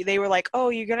know that they were like, oh,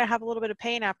 you're going to have a little bit of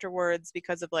pain afterwards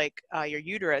because of like your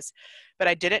uterus. But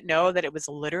I didn't know that it was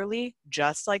literally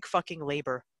just like fucking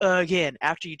labor again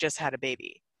after you just had a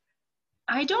baby.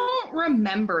 I don't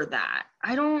remember that.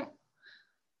 I don't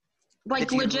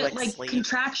like legit like sleep?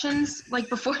 Contractions like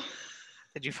before.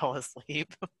 Did you fall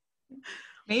asleep?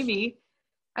 Maybe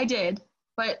I did.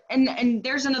 But and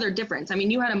there's another difference. I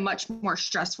mean, you had a much more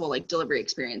stressful like delivery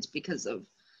experience because of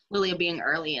Lilia being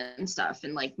early and stuff.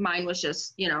 And like mine was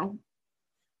just, you know,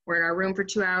 we're in our room for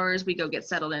 2 hours. We go get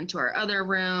settled into our other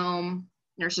room.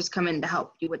 Nurses come in to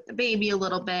help you with the baby a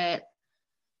little bit.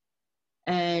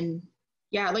 And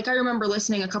yeah, like I remember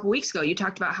listening a couple weeks ago, you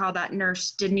talked about how that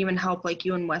nurse didn't even help like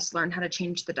you and Wes learn how to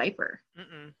change the diaper.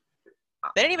 Mm-mm.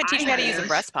 They didn't even teach me how to use a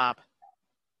breast pump.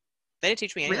 They didn't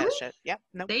teach me any of that shit. Yeah,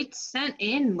 no. Nope. They sent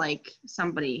in like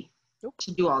somebody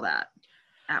to do all that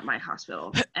at my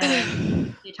hospital.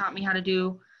 And they taught me how to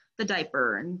do the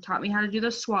diaper and taught me how to do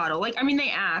the swaddle. Like, I mean, they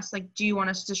asked, like, do you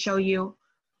want us to show you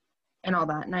and all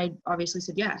that? And I obviously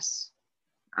said yes.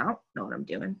 I don't know what I'm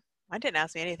doing. I didn't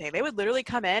ask me anything. They would literally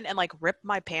come in and like rip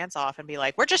my pants off and be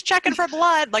like, we're just checking for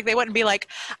blood. Like they wouldn't be like,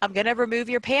 I'm going to remove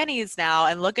your panties now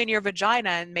and look in your vagina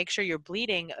and make sure you're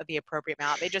bleeding the appropriate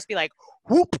amount. They'd just be like,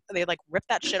 whoop. They like rip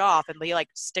that shit off and they like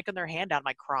sticking their hand down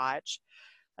my crotch.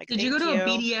 Like, did you go to a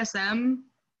BDSM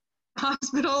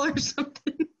hospital or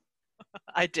something?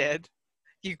 I did.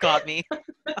 You got me.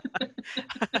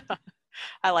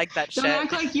 I like that shit. Don't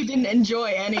act like you didn't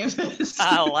enjoy any of this.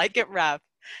 I like it rough.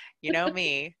 You know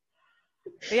me.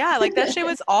 But yeah, like that shit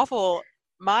was awful.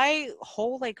 My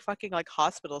whole like fucking like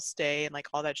hospital stay and like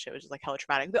all that shit was just like hella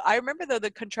traumatic. I remember though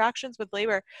the contractions with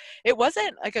labor, it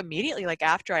wasn't like immediately like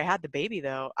after I had the baby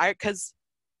though. Because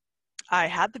I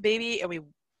had the baby and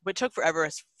it took forever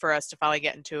for us to finally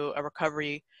get into a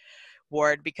recovery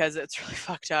ward because it's really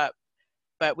fucked up.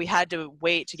 But we had to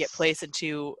wait to get placed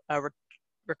into a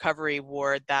recovery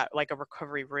ward, that like a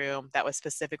recovery room that was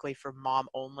specifically for mom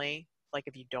only, like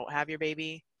if you don't have your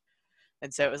baby.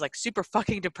 And so it was like super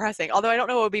fucking depressing. Although I don't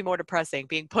know what would be more depressing,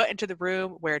 being put into the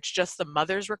room where it's just the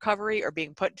mother's recovery or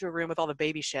being put into a room with all the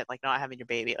baby shit, like not having your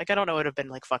baby. Like I don't know, it would have been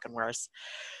like fucking worse.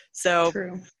 So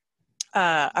True.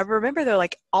 I remember though,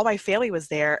 like all my family was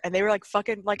there and they were like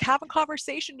fucking like having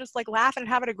conversation, just like laughing and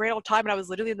having a great old time. And I was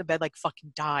literally in the bed like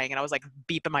fucking dying. And I was like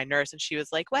beeping my nurse and she was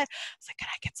like, what? I was like, can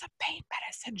I get some pain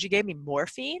medicine? She gave me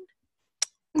morphine.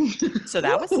 So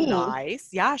that was Ooh. nice.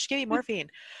 Yeah, she gave me morphine.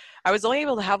 I was only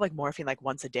able to have like morphine like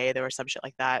once a day. There was some shit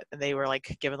like that. And they were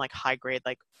like given like high grade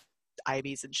like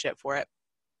IVs and shit for it.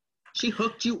 She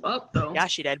hooked you up though. Yeah,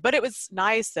 she did. But it was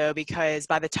nice though, because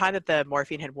by the time that the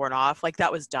morphine had worn off, like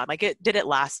that was done. Like it didn't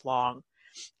last long.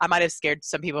 I might have scared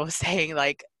some people saying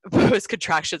like post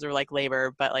contractions were like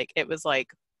labor, but like it was like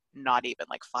not even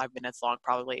like 5 minutes long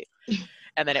probably.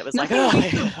 And then it was like, Nothing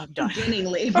like oh, the I'm done. beginning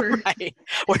labor. Right.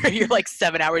 Where you're like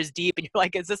 7 hours deep and you're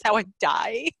like, is this how I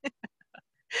die?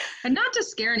 And not to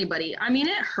scare anybody, I mean,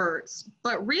 it hurts,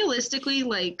 but realistically,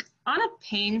 like on a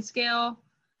pain scale,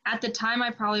 at the time,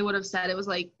 I probably would have said it was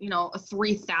like, you know, a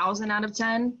 3,000 out of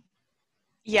 10.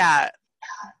 Yeah.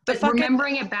 But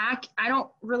remembering it back, I don't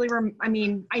really, I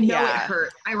mean, I know it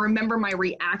hurt. I remember my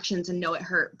reactions and know it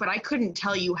hurt, but I couldn't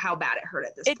tell you how bad it hurt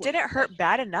at this point. It didn't hurt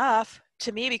bad enough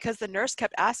to me because the nurse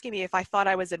kept asking me if I thought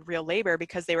I was in real labor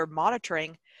because they were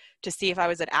monitoring to see if I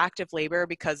was in active labor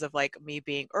because of like me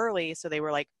being early. So they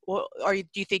were like, well, do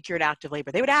you think you're in active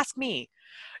labor? They would ask me,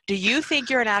 do you think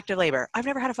you're in active labor? I've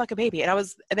never had a fucking baby. And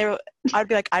I'd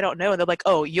be like, I don't know. And they're like,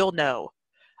 oh, you'll know.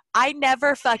 I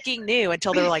never fucking knew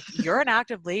until they were like, you're in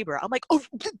active labor. I'm like, oh,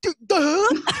 about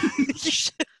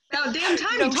damn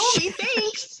time you told me,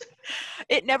 thanks.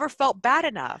 It never felt bad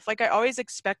enough. Like I always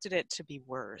expected it to be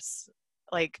worse.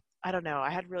 Like, I don't know. I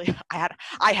had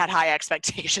high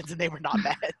expectations and they were not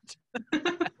met.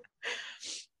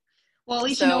 Well, at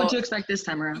least you know what to expect this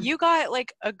time around. You got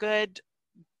like a good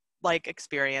like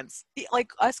experience.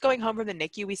 Like us going home from the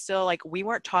NICU, we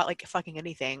weren't taught like fucking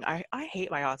anything. I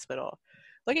hate my hospital.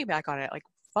 Looking back on it, like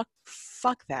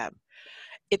fuck them.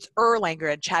 It's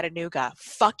Erlanger and Chattanooga.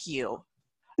 Fuck you.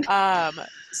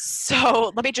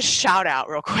 So let me just shout out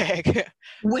real quick.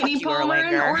 Winnie Palmer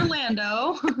in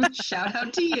Orlando. Shout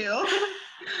out to you.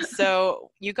 So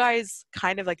you guys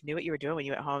kind of like knew what you were doing when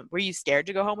you went home. Were you scared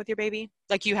to go home with your baby?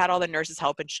 Like you had all the nurses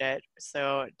help and shit.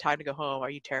 So time to go home.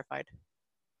 Are you terrified?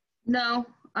 No.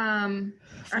 I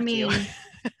mean,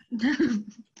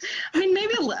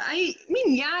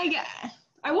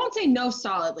 I won't say no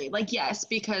solidly. Like, yes,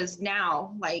 because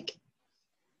now, like,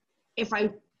 if I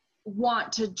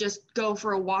want to just go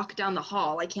for a walk down the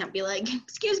hall, I can't be like,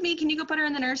 excuse me, can you go put her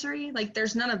in the nursery? Like,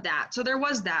 there's none of that. So there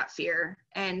was that fear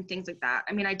and things like that.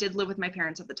 I mean, I did live with my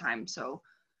parents at the time, so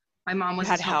my mom was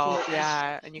help,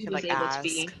 yeah, and you could like ask.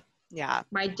 Yeah.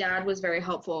 My dad was very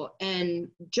helpful, and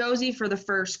Josie for the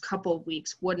first couple of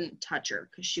weeks wouldn't touch her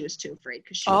because she was too afraid.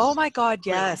 Oh my God,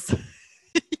 yes.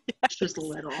 Yes. She was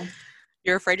little.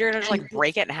 You're afraid you're gonna like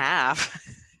break it in half.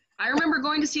 I remember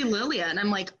going to see Lilia, and I'm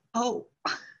like, oh.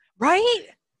 Right?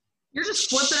 You're just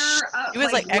flipping her up. It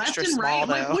was like left extra and small, right.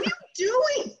 though. Like, what are you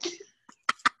doing?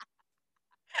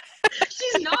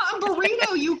 She's not a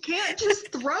burrito. You can't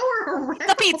just throw her around.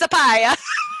 The pizza pie.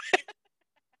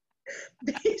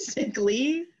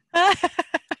 Basically.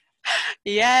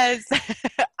 Yes.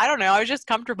 I don't know. I was just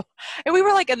comfortable. And we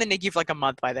were like in the NICU for like a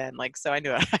month by then. Like, so I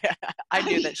knew I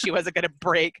knew that she wasn't going to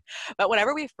break. But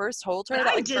whenever we first told her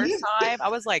that like first time, I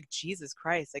was like, Jesus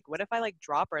Christ. Like, what if I like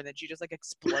drop her and then she just like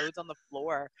explodes on the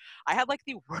floor? I had like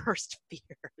the worst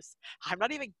fears. I'm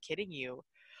not even kidding you.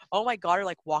 Oh my God. Or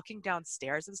like walking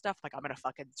downstairs and stuff. Like, I'm going to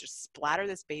fucking just splatter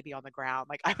this baby on the ground.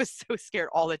 Like, I was so scared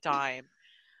all the time.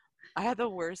 I had the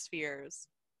worst fears.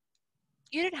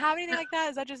 You didn't have anything like that?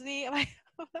 Is that just me? Am I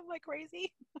like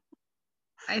crazy?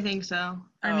 I think so.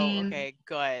 I mean, okay,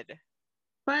 good.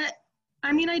 But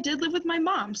I mean, I did live with my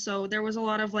mom, so there was a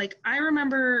lot of like, I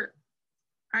remember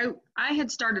I had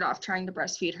started off trying to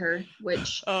breastfeed her,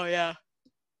 which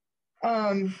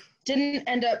didn't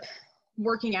end up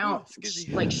working out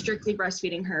like strictly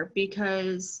breastfeeding her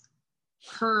because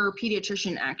her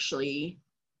pediatrician actually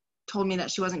told me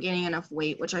that she wasn't gaining enough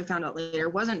weight, which I found out later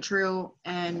wasn't true.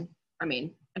 And I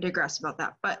mean, I digress about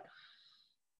that, but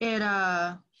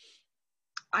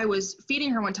I was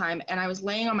feeding her one time and I was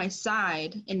laying on my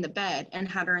side in the bed and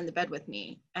had her in the bed with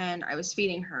me and I was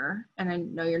feeding her, and I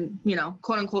know you're, you know,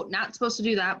 quote unquote, not supposed to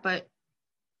do that, but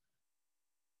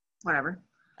whatever.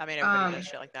 I mean, everybody does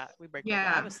shit like that. We break.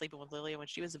 Yeah. I was sleeping with Lilia when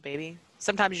she was a baby.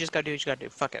 Sometimes you just gotta do what you gotta do.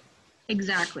 Fuck it.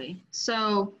 Exactly.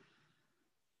 So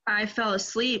I fell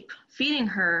asleep feeding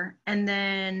her and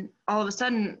then all of a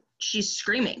sudden she's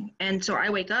screaming. And so I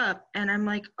wake up and I'm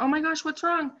like, oh my gosh, what's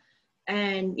wrong?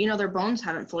 And, you know, their bones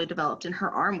haven't fully developed and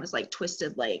her arm was like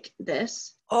twisted like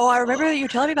this. Oh, I remember you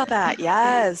telling me about that.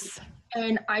 Yes.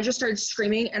 And I just started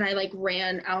screaming and I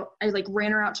ran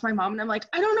her out to my mom and I'm like,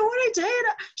 I don't know what I did.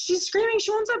 She's screaming.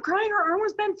 She won't stop crying. Her arm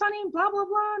was bent funny, blah, blah,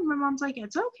 blah. And my mom's like,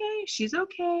 it's okay. She's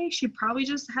okay. She probably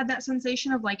just had that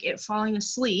sensation of like it falling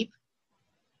asleep.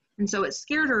 And so it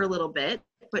scared her a little bit.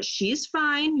 but she's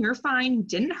fine. You're fine. You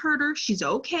didn't hurt her. She's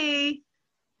okay.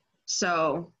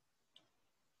 So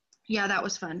yeah, that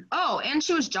was fun. Oh, and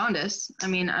she was jaundiced. I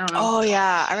mean, I don't know. Oh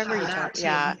yeah, I remember you that talking. too.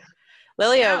 Yeah,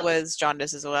 Lilia That- was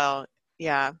jaundiced as well.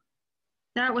 Yeah,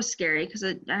 That was scary because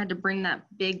I had to bring that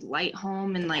big light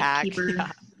home and the like pack. keep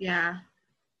her, yeah,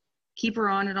 keep her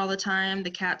on it all the time.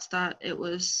 The cats thought it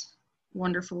was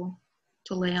wonderful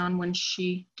to lay on when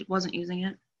she wasn't using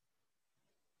it.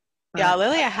 Yeah, But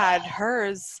Lilia had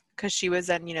hers because she was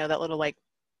in, that little like,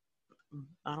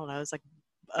 I don't know, it's like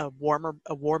a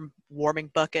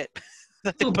warming bucket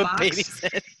that they little put box. babies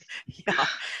in. Yeah, Her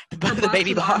the box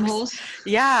baby with box. armholes.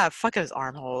 Yeah, fuck those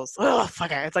armholes. Ugh,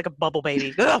 fuck it. It's like a bubble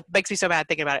baby. Ugh, makes me so mad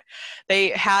thinking about it. They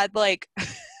had like,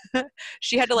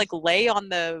 she had to like lay on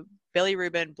the Billy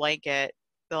Rubin blanket,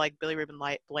 the like Billy Rubin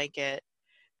light blanket.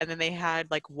 And then they had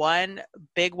like one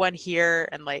big one here,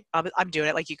 and like I'm doing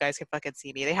it like you guys can fucking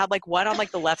see me. They had like one on like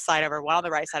the left side of her, one on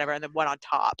the right side of her, and then one on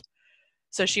top.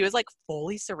 So she was like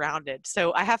fully surrounded.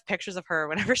 So I have pictures of her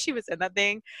whenever she was in that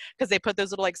thing because they put those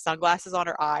little like sunglasses on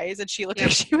her eyes, and she looked like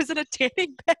she was in a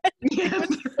tanning bed. It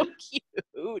was so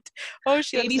cute. Oh,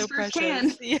 she Baby's looked so first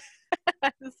precious. tan. Yes.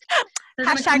 They're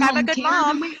gonna Hashtag come I'm home a good tanner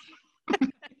than mom. we-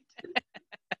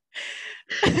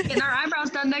 Getting our eyebrows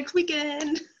done next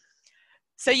weekend.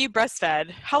 So you breastfed.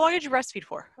 How long did you breastfeed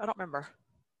for? I don't remember.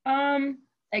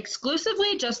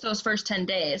 Exclusively just those first 10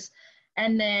 days.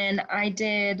 And then I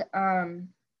did, I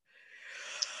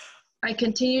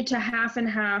continued to half and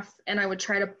half, and I would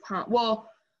try to pump.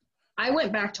 Well, I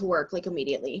went back to work like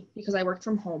immediately because I worked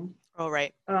from home. Oh,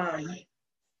 right.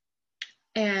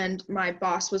 And my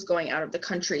boss was going out of the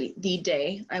country the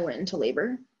day I went into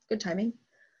labor. Good timing.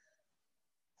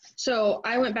 So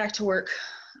I went back to work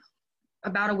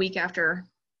about a week after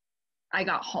I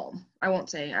got home. I won't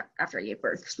say after I gave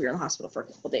birth because we were in the hospital for a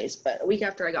couple of days, but a week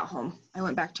after I got home, I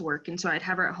went back to work. And so I'd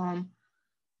have her at home.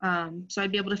 So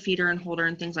I'd be able to feed her and hold her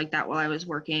and things like that while I was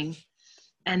working.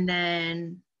 And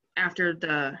then after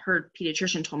her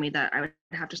pediatrician told me that I would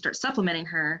have to start supplementing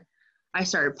her, I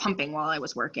started pumping while I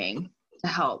was working to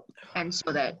help. And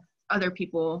so that other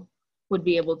people would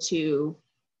be able to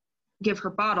give her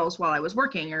bottles while I was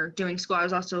working or doing school. I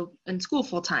was also in school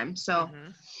full time. So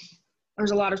there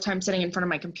was a lot of time sitting in front of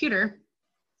my computer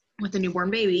with a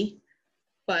newborn baby,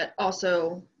 but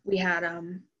also we had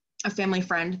a family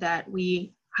friend that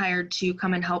we hired to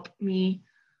come and help me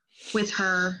with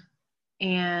her.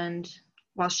 And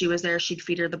while she was there, she'd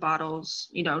feed her the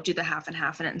bottles, do the half and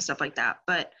half in it and stuff like that.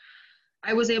 But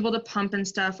I was able to pump and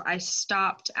stuff. I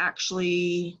stopped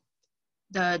actually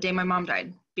the day my mom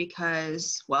died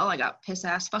because, well, I got piss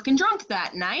ass fucking drunk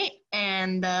that night.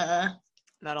 And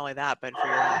not only that, but for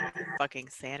your fucking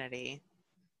sanity.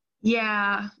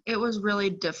 Yeah, it was really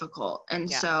difficult. And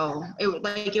so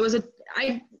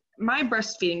my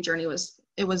breastfeeding journey was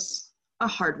a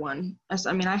hard one.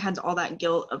 I mean, I had all that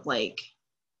guilt of like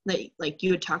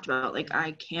you had talked about, like,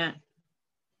 I can't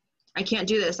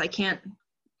do this. I can't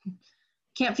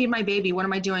feed my baby. What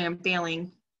am I doing? I'm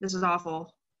failing. This is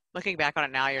awful. Looking back on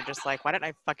it now, you're just like, why didn't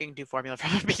I fucking do formula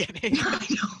from the beginning? I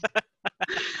know.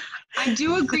 I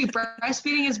do agree.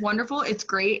 Breastfeeding is wonderful. It's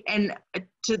great. And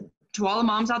to all the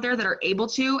moms out there that are able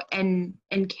to and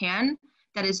can,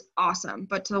 that is awesome.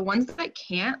 But to the ones that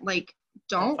can't, like,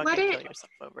 don't let it kill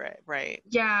yourself over it. Right.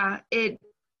 Yeah. It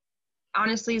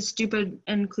honestly, as stupid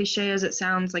and cliche as it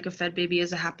sounds, like a fed baby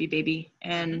is a happy baby.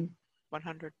 And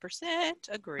 100%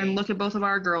 agree. And look at both of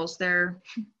our girls. They're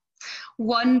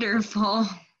wonderful.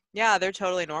 Yeah, they're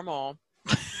totally normal.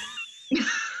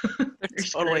 They're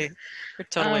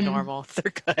totally normal.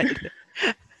 They're good.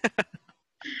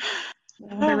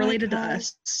 Well, they're related to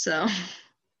us, so.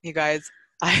 You guys,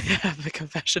 I have a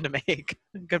confession to make.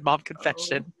 Good mom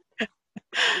confession.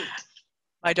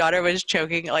 My daughter was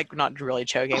choking, like, not really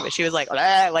choking, but she was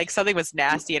like something was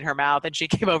nasty in her mouth, and she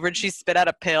came over and she spit out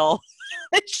a pill.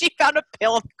 And she found a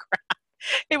pill on the ground.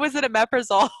 It was an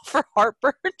omeprazole for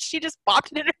heartburn. She just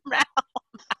popped it in her mouth.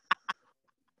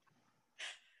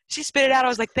 She spit it out. I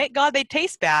was like, thank God they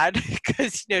taste bad,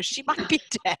 because she might be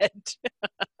dead.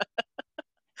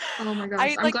 Oh my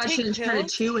gosh! I'm glad she didn't try to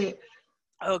chew it.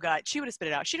 Oh God, she would have spit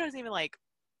it out. She doesn't even like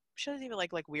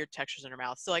weird textures in her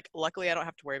mouth. So, like, luckily I don't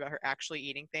have to worry about her actually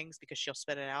eating things because she'll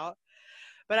spit it out.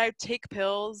 But I take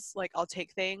pills, like, I'll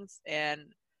take things, and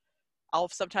I'll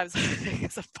sometimes,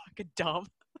 it's a fucking dumb.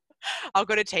 I'll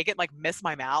go to take it, like, miss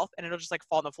my mouth, and it'll just, like,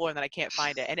 fall on the floor, and then I can't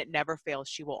find it. And it never fails.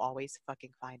 She will always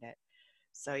fucking find it.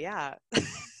 So, yeah.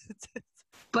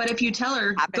 But if you tell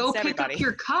her, go pick up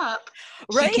your cup,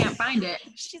 right? She can't find it.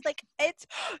 She's like,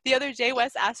 the other day,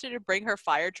 Wes asked her to bring her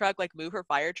fire truck, like, move her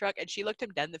fire truck, and she looked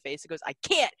him dead in the face and goes, I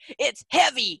can't. It's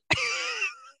heavy.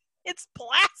 It's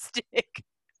plastic.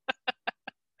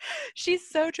 She's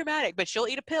so dramatic, but she'll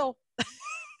eat a pill.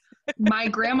 My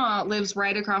grandma lives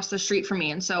right across the street from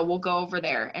me, and so we'll go over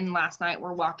there. And last night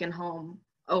we're walking across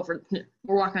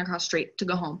the street to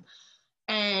go home,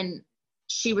 and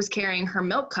she was carrying her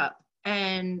milk cup,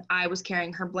 and I was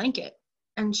carrying her blanket.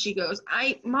 And she goes,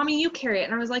 Mommy, you carry it.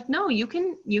 And I was like, no, you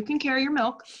can carry your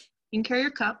milk. You can carry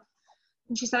your cup.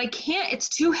 And she said, I can't, it's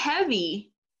too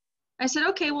heavy. I said,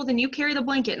 okay, well then you carry the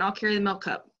blanket and I'll carry the milk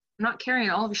cup. I'm not carrying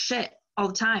all of your shit all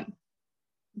the time.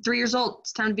 I'm 3 years old.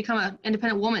 It's time to become an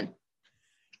independent woman.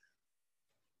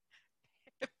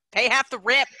 Pay half the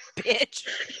rent, bitch.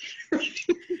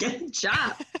 Get a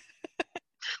job.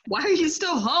 Why are you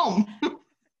still home?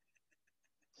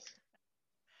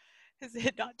 Is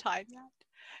it not time yet?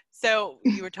 So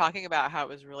you were talking about how it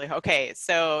was really okay.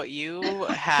 So you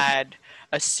had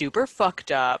a super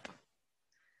fucked up,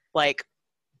 like,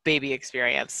 baby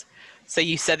experience. So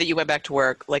you said that you went back to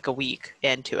work like a week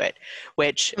into it,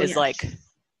 which is like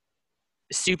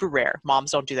super rare.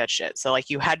 Moms don't do that shit. So like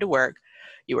you had to work,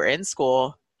 you were in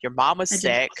school, your mom was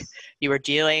sick, you were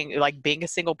dealing, like being a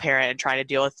single parent and trying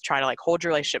to like hold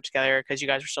your relationship together because you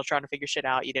guys were still trying to figure shit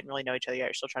out. You didn't really know each other yet.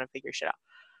 You're still trying to figure shit out.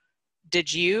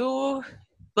 Did you,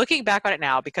 looking back on it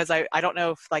now, because I don't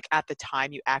know if like at the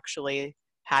time you actually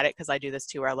had it, because I do this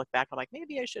too where I look back, I'm like,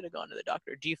 maybe I should have gone to the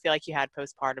doctor. Do you feel like you had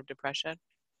postpartum depression?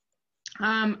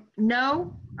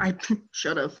 No, I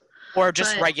should have. Or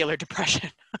just regular depression?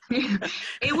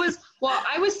 It was, well,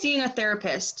 I was seeing a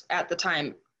therapist at the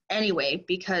time anyway,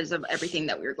 because of everything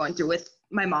that we were going through with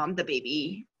my mom, the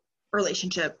baby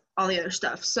relationship, all the other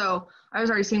stuff. So I was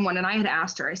already seeing one, and I had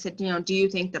asked her, I said, do you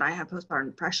think that I have postpartum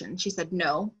depression? She said,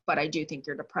 no, but I do think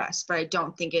you're depressed, but I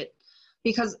don't think it,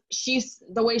 because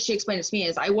the way she explained it to me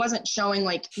is I wasn't showing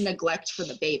like neglect for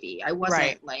the baby. I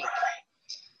wasn't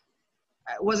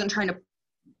I wasn't trying to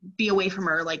be away from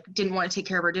her, like didn't want to take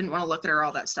care of her, didn't want to look at her,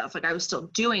 all that stuff. Like I was still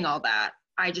doing all that.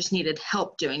 I just needed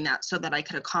help doing that so that I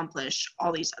could accomplish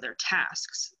all these other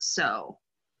tasks. So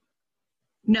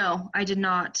no, I did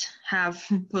not have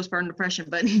postpartum depression,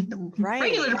 but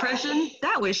regular depression,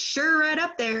 that was sure right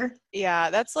up there. Yeah,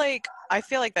 that's like, I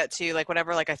feel like that too. Like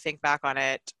whenever like I think back on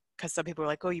it, because some people were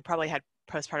like, oh, you probably had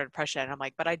postpartum depression. And I'm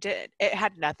like, but I did. It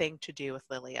had nothing to do with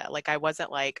Lilia. Like I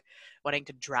wasn't like wanting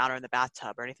to drown her in the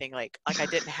bathtub or anything. Like I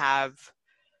didn't have,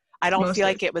 I don't feel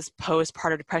like it was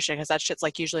postpartum depression, because that shit's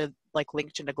like usually like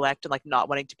linked to neglect and like not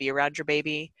wanting to be around your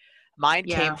baby. Mine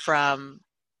came from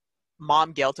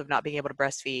mom guilt of not being able to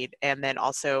breastfeed, and then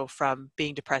also from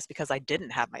being depressed because I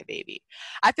didn't have my baby.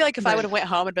 I feel like if I would have went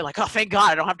home and been like, oh, thank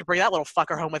God I don't have to bring that little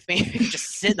fucker home with me,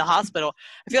 just sit in the hospital,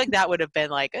 I feel like that would have been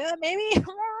like, maybe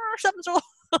something's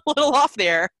a little off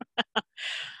there.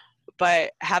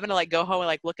 But having to like go home and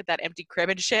like look at that empty crib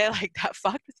and shit, like that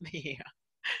fucked with me.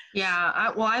 Yeah.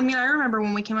 I remember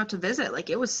when we came up to visit, like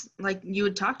it was like you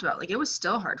had talked about, like it was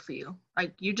still hard for you.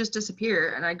 Like you just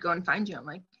disappear and I'd go and find you. I'm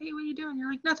like, hey, what are you doing? You're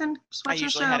like, nothing. Just watching I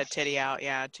usually had a titty out,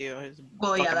 too.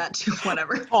 Well, yeah, that too.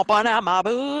 Whatever. Popping out my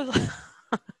booze.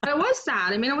 It was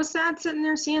sad. I mean, it was sad sitting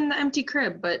there seeing the empty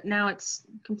crib, but now it's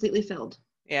completely filled.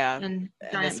 Yeah. In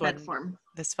giant bed form.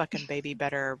 This fucking baby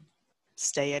better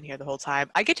stay in here the whole time.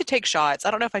 I get to take shots.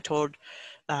 I don't know if I told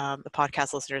the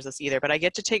podcast listeners this either, but I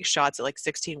get to take shots at like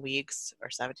 16 weeks or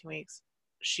 17 weeks.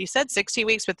 She said 16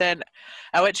 weeks, but then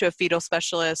I went to a fetal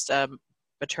specialist,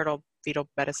 maternal fetal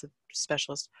medicine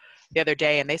specialist the other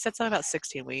day, and they said something about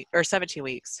 16 weeks or 17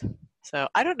 weeks. So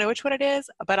I don't know which one it is,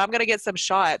 but I'm going to get some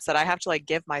shots that I have to like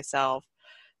give myself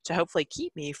to hopefully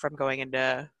keep me from going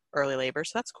into early labor.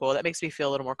 So that's cool. That makes me feel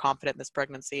a little more confident in this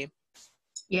pregnancy.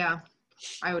 Yeah.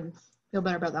 I would feel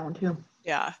better about that one too.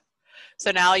 Yeah.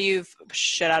 So now you've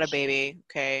shit out a baby.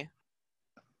 Okay.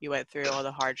 You went through all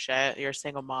the hard shit. You're a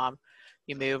single mom.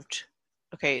 You moved.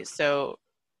 Okay. So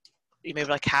you moved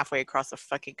like halfway across the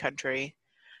fucking country.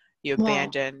 You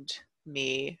abandoned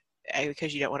me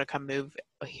because you don't want to come move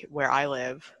where I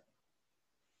live.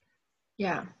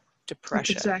 Yeah.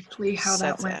 Depression. That's exactly how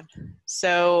that went.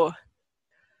 So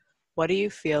what do you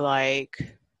feel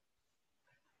like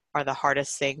are the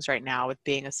hardest things right now with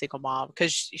being a single mom?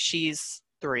 Because she's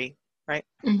 3, right?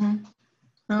 Mm-hmm.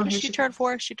 Oh, what does she turn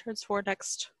 4? She turns 4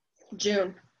 next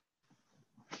June.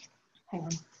 Hang on.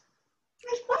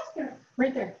 There's plaster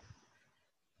right there.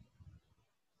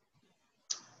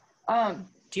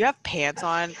 Do you have pants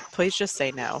on? Please just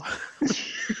say no.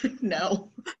 No.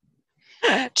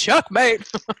 Checkmate.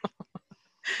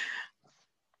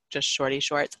 Just shorty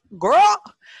shorts. Girl.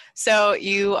 So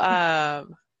you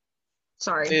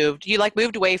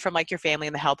moved away from like your family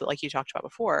and the help that like you talked about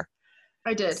before.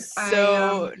 I did.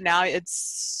 So now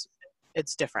it's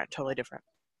different, totally different.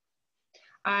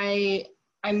 I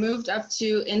moved up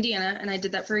to Indiana, and I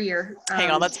did that for a year. Hang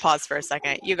on, let's pause for a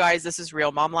second. You guys, this is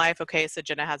real mom life. Okay, so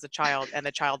Jennah has a child, and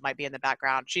the child might be in the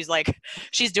background. She's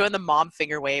doing the mom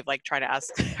finger wave, like trying to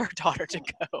ask her daughter to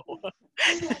go.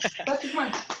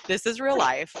 This is real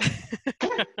life.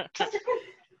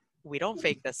 We don't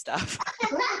fake this stuff.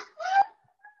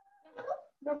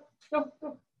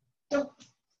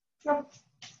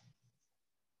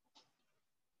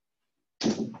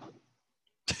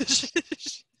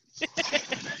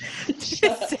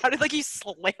 It sounded like you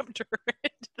slammed her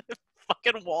into the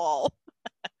fucking wall.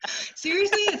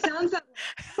 Seriously, it sounds that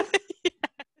yeah.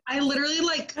 I literally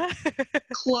like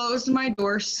closed my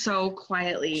door so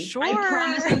quietly. Sure. I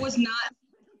promise I was not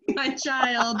my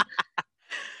child.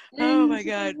 Oh my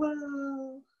God.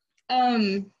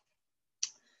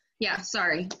 Yeah,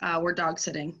 sorry. We're dog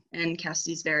sitting, and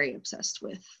Cassidy's very obsessed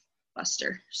with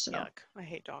Buster. So yuck. I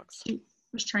hate dogs. She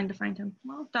was trying to find him.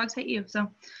 Well, dogs hate you,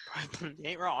 so you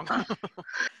ain't wrong.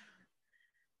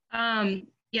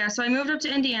 Yeah, so I moved up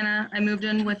to Indiana. I moved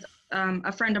in with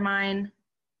a friend of mine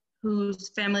whose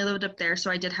family lived up there, so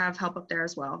I did have help up there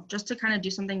as well, just to kind of do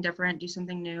something different, do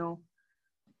something new.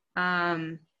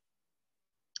 I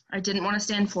didn't want to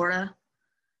stay in Florida.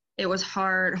 It was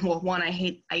hard. Well, one, I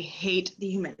hate the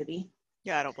humidity.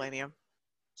 Yeah, I don't blame you.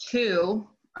 Two,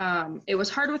 it was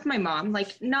hard with my mom.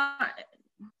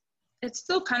 It's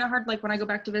still kind of hard, like when I go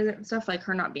back to visit and stuff, like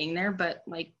her not being there. But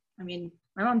like, I mean,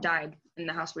 my mom died in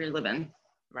the house we live in.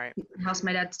 Right. The house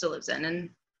my dad still lives in,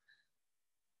 and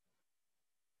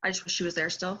I just wish she was there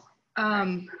still.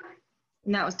 And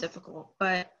that was difficult.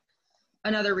 But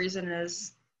another reason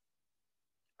is,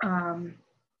 I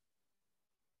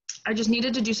just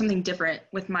needed to do something different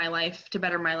with my life to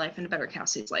better my life and to better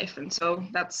Cassie's life. And so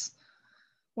that's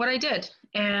what I did.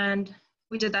 And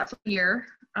we did that for a year.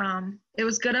 It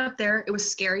was good up there. It was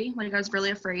scary. Like, I was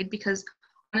really afraid because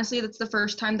honestly, that's the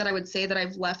first time that I would say that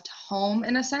I've left home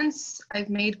in a sense. I've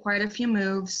made quite a few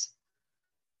moves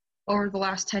over the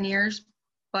last 10 years,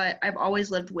 but I've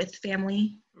always lived with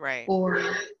family. Right. Or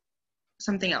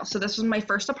something else. So this was my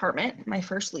first apartment, my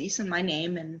first lease in my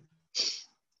name, and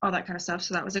all that kind of stuff.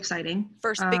 So that was exciting.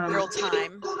 First big girl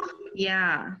time.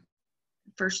 Yeah.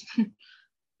 First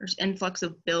influx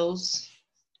of bills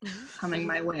coming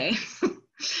my way.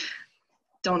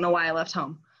 Don't know why I left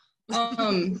home.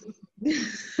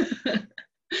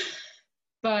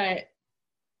 But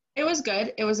it was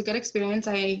good. It was a good experience.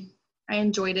 I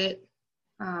enjoyed it.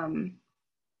 I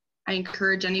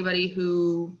encourage anybody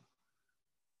who,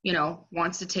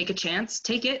 wants to take a chance,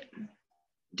 take it,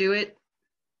 do it,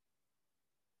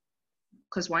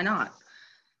 because why not?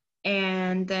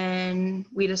 And then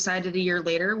we decided a year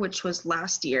later, which was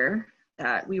last year,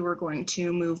 that we were going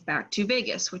to move back to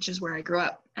Vegas, which is where I grew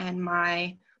up. And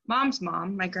my mom's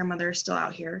mom, my grandmother, is still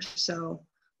out here, so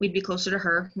we'd be closer to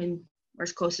her. I mean, we're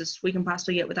as close as we can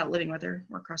possibly get without living with her.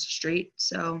 We're across the street,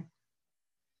 so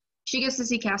she gets to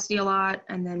see Cassidy a lot.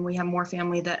 And then we have more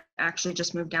family that actually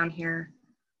just moved down here.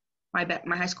 My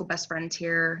high school best friend's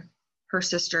here. Her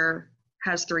sister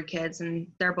has 3 kids, and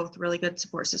they're both really good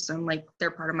support system. Like,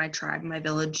 they're part of my tribe, my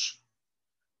village.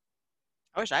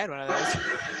 I wish I had one of those.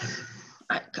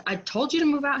 I told you to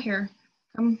move out here.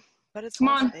 But it's come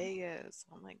Las on. Vegas.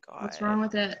 Oh my God. What's wrong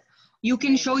with it? You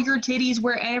can show your titties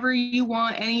wherever you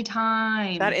want,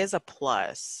 anytime. That is a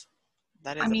plus.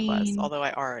 That is a plus, although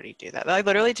I already do that. I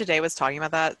literally today was talking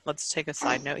about that. Let's take a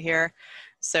side note here.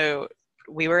 So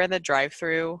we were in the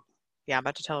drive-thru. Yeah, I'm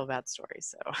about to tell a bad story,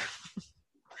 so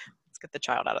let's get the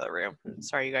child out of the room.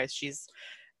 Sorry, you guys. She's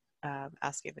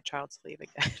asking the child to leave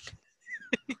again.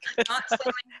 Not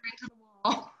slamming her into the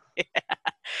wall. Yeah.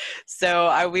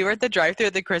 So we were at the drive-thru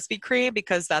at the Krispy Kreme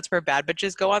because that's where bad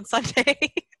bitches go on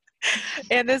Sunday.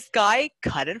 And this guy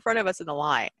cut in front of us in the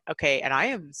line. Okay, and I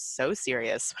am so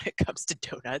serious when it comes to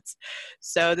donuts.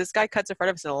 So this guy cuts in front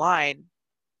of us in the line,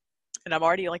 and I'm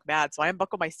already like mad. So I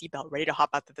unbuckle my seatbelt, ready to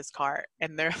hop out of this car.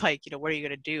 And they're like, what are you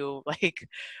gonna do? Like,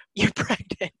 you're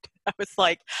pregnant. I was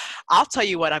like, I'll tell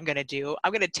you what I'm gonna do.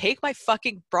 I'm gonna take my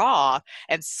fucking bra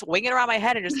and swing it around my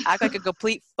head and just act like a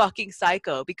complete fucking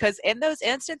psycho. Because in those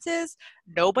instances,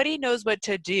 nobody knows what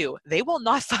to do. They will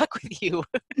not fuck with you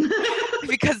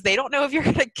because they don't know if you're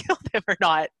gonna kill them or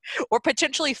not, or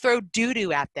potentially throw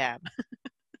doo-doo at them.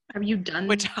 Have you done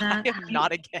Which that? I am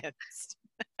not against.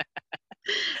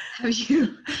 Have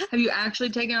you actually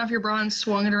taken off your bra and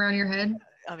swung it around your head?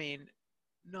 I mean,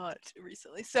 not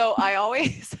recently. So I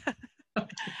always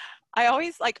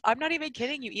like, I'm not even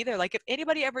kidding you either. Like, if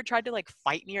anybody ever tried to like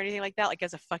fight me or anything like that, like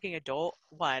as a fucking adult,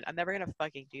 I'm never gonna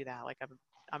fucking do that. Like,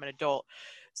 I'm an adult.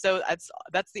 So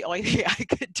that's the only thing I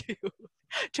could do.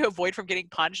 to avoid from getting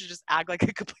punched, just act like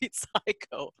a complete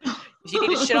psycho. If you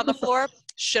need to shit on the floor,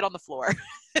 shit on the floor.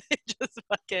 Just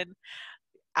fucking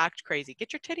act crazy.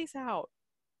 Get your titties out.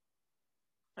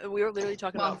 We were literally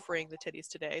talking about freeing the titties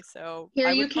today, so here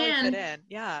I you would probably can fit in.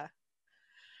 Yeah.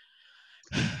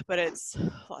 But it's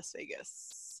Las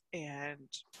Vegas, and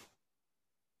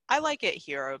I like it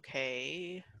here,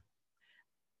 okay?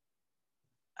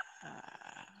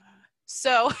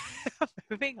 So,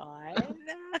 moving on.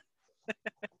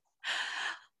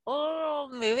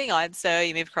 Moving on. So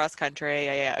you moved cross country.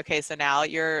 Yeah. Okay, so now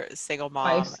you're a single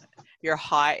mom. Twice. You're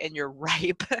hot and you're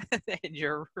ripe, and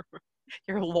your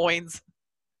loins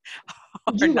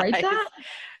are Did you write nice. that?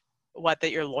 What,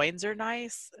 that your loins are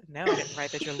nice? No, I didn't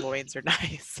write that your loins are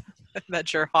nice.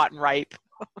 That you're hot and ripe.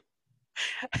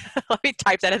 Let me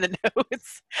type that in the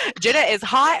notes. Jennah is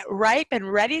hot, ripe,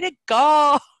 and ready to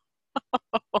go.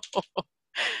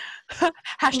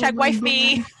 Hashtag wife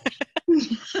me.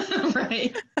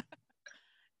 Right.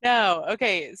 No,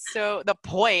 okay. So the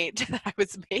point that I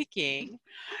was making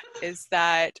is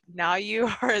that now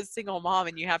you are a single mom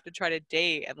and you have to try to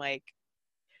date and like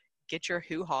get your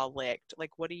hoo-ha licked.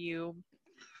 Like, how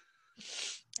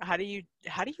do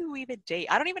you even date?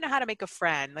 I don't even know how to make a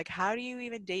friend. Like, how do you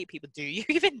even date people? Do you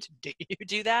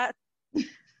do that?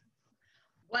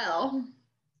 Well,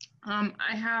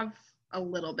 I have a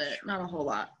little bit, not a whole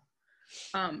lot.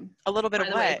 A little bit of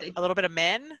what? A little bit of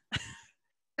men?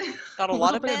 Not a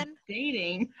lot of men?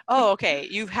 Dating. Oh, okay.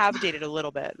 You have dated a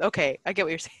little bit. Okay, I get what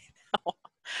you're saying now.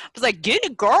 I was like, get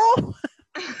it, girl.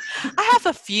 I have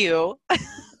a few.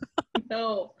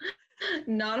 No,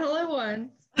 not all at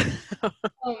once.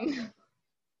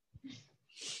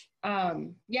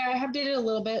 Yeah, I have dated a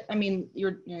little bit. I mean,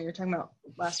 you're talking about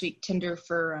last week Tinder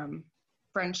for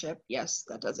friendship. Yes,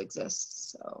 that does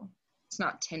exist. So it's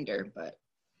not Tinder, but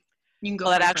you can go.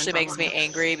 Well, that actually makes me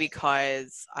angry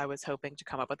because I was hoping to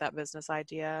come up with that business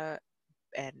idea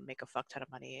and make a fuck ton of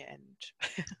money and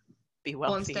be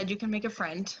wealthy. Well, instead you can make a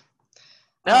friend.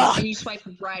 And you swipe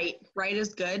right. Right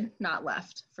is good, not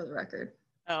left, for the record.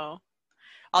 Oh,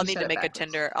 I'll need to make a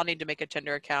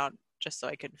Tinder account just so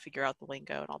I can figure out the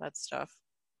lingo and all that stuff.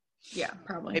 Yeah,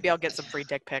 probably. Maybe I'll get some free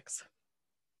dick pics.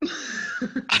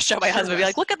 I'll show my husband, be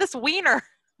like, look at this wiener.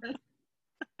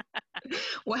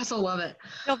 Wes will love it.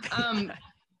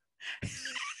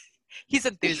 He's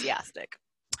enthusiastic.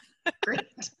 Great.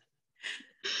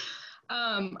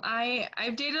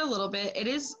 I've dated a little bit. It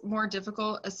is more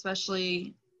difficult,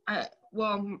 especially my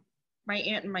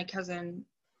aunt,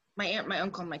 my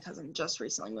uncle, and my cousin just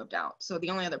recently moved out. So the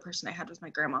only other person I had was my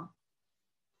grandma.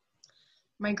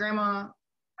 My grandma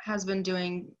has been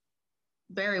doing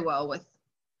very well with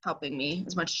helping me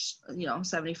as much,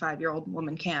 75-year-old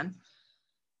woman can.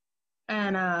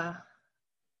 And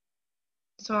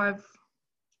so I've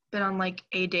been on like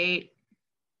a date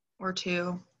or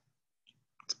two.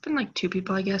 It's been like 2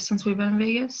 people, I guess, since we've been in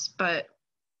Vegas, but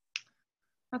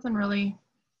nothing really,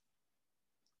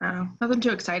 I don't know, nothing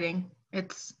too exciting.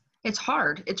 It's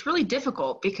hard. It's really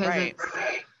difficult because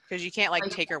because you can't like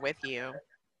take her with you.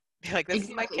 Be like, this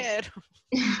exactly. Is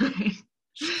my kid.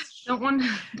 don't want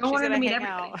her to meet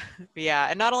everybody. Yeah,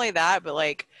 and not only that, but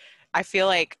like I feel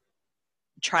like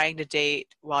trying to date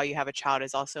while you have a child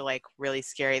is also like really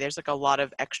scary. There's like a lot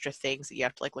of extra things that you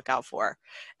have to like look out for,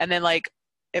 and then like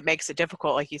it makes it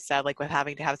difficult, like you said, like with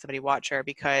having to have somebody watch her,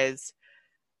 because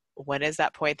when is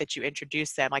that point that you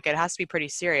introduce them? Like it has to be pretty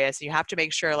serious. You have to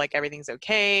make sure like everything's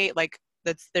okay. Like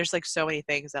there's like so many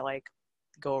things that like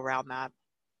go around that.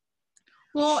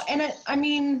 Well, and and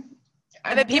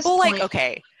then people like,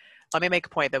 okay, let me make a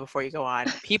point though before you go on.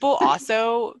 People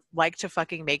also like to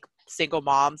fucking make single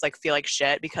moms like feel like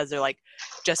shit because they're like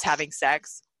just having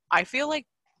sex. I feel like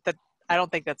that, I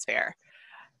don't think that's fair,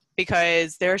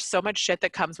 because there's so much shit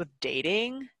that comes with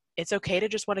dating. It's okay to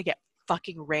just want to get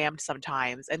fucking rammed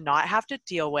sometimes and not have to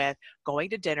deal with going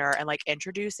to dinner and like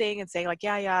introducing and saying like,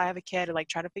 yeah, I have a kid, and like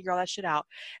trying to figure all that shit out.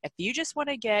 If you just want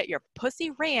to get your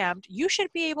pussy rammed, you should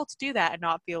be able to do that and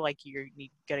not feel like you're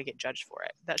gonna get judged for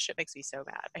it. That shit makes me so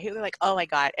mad. I hate like, oh my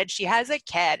God, and she has a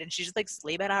kid and she's just like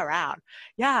sleeping around.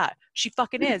 Yeah, she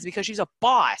fucking is, because she's a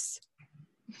boss.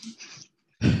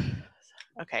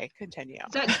 Okay, continue.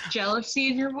 Is that jealousy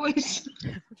in your voice?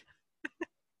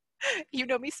 You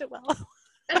know me so well.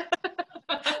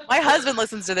 My husband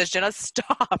listens to this, Jennah.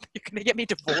 Stop. You're going to get me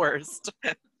divorced.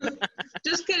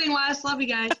 Just kidding, Wes. Love you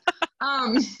guys.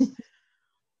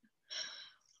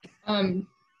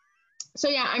 So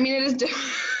yeah, I mean, it is different.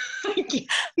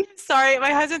 Sorry,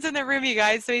 my husband's in the room, you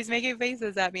guys, so he's making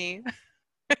faces at me.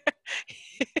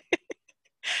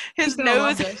 His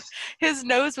His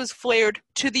nose was flared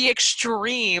to the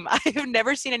extreme. I've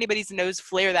never seen anybody's nose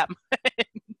flare that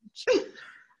much.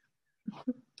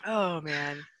 Oh,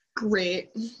 man.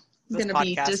 Great. This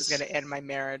podcast is going to end my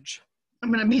marriage.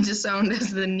 I'm going to be disowned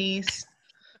as the niece.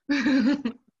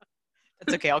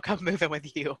 That's okay. I'll come move in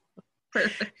with you.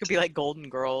 Perfect. Could be like Golden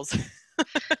Girls.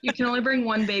 You can only bring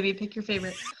one baby. Pick your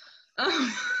favorite.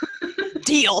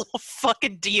 Deal.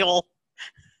 Fucking deal.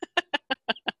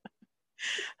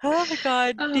 Oh my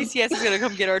God. DCS is going to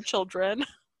come get our children.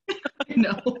 I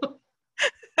know.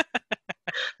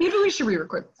 Maybe we should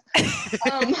re-record.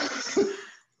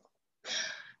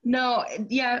 No,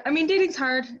 yeah. I mean, dating's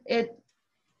hard.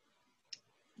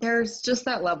 There's just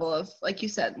that level of, like you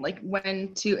said, like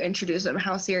when to introduce them.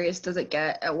 How serious does it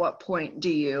get? At what point do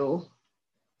you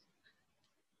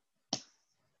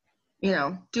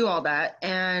do all that?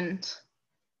 And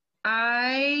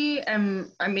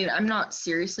I'm not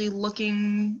seriously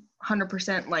looking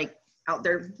 100% like out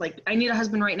there, like I need a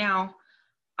husband right now.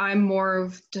 I'm more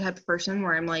of the type of person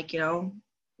where I'm like,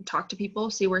 talk to people,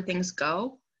 see where things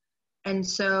go. And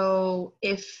so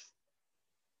if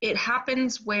it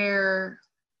happens where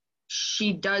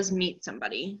she does meet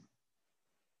somebody,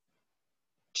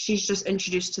 she's just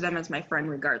introduced to them as my friend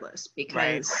regardless,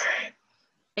 because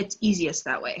it's easiest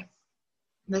that way.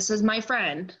 This is my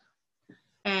friend,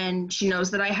 and she knows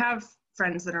that I have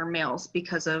friends that are males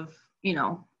because of,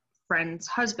 friends'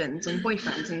 husbands and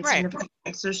boyfriends and significant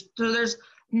others. So there's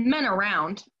men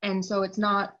around, and so it's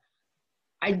not,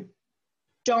 I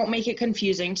don't make it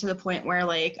confusing to the point where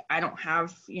like I don't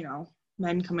have,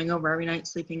 men coming over every night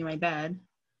sleeping in my bed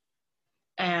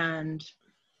and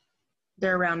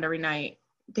they're around every night,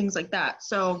 things like that.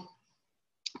 So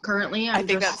currently I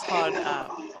think that's called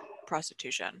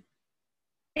prostitution.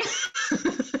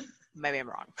 Maybe I'm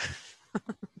wrong.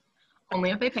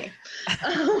 Only if they pay.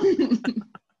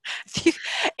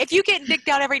 If you get dicked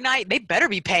out every night, they better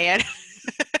be paying.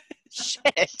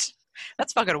 Shit.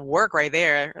 That's fucking work right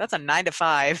there. That's a 9 to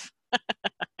 5.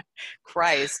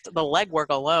 Christ, the legwork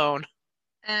alone.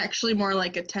 Actually more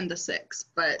like a 10 to 6,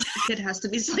 but the kid has to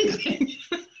be sleeping.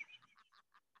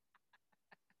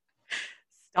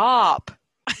 Stop.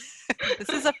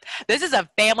 This is a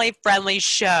family friendly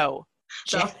show.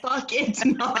 The fuck it's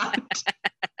not.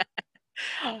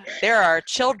 There are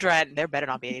children. There better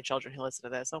not be any children who listen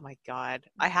to this. Oh my God.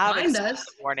 I have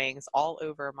warnings all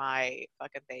over my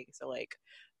fucking thing. So like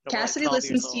Cassidy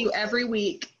listens to you every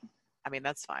week. I mean,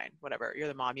 that's fine. Whatever. You're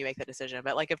the mom. You make the decision.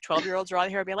 But like if 12-year-olds are on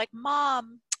here, I'd be like,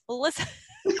 Mom, listen.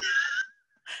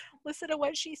 Listen to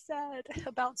what she said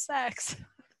about sex.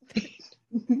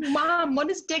 Mom, what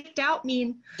does dicked out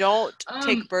mean? Don't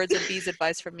take birds and bees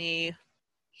advice from me.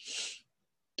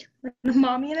 A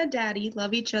mommy and a daddy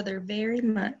love each other very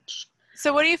much.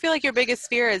 So what do you feel like your biggest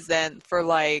fear is then for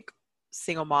like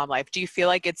single mom life? Do you feel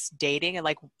like it's dating and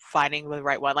like finding the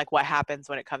right one? Like what happens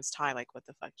when it comes time? Like what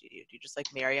the fuck do you do? Do you just like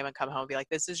marry him and come home and be like,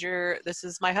 this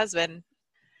is my husband.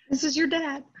 This is your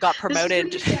dad. Got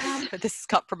promoted. This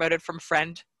got promoted from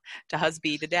friend to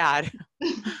husband to dad.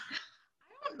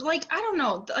 I don't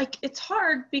know. Like it's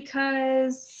hard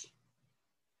because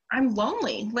I'm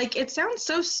lonely. Like it sounds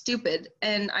so stupid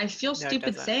and I feel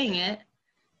stupid saying it.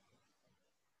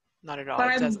 Not at all.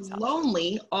 But I'm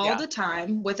lonely all the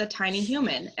time with a tiny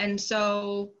human. And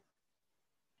so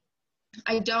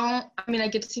I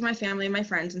get to see my family and my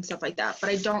friends and stuff like that, but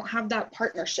I don't have that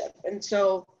partnership. And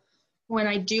so when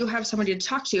I do have somebody to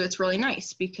talk to, it's really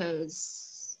nice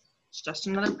because it's just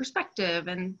another perspective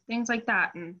and things like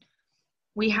that. And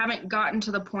I haven't gotten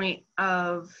to the point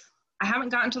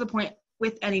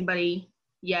with anybody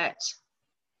yet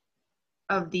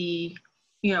of the,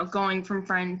 going from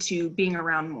friend to being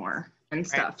around more and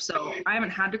stuff. Right. So I haven't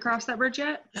had to cross that bridge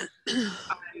yet.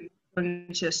 I'm going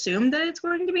to assume that it's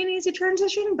going to be an easy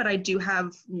transition, but I do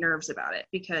have nerves about it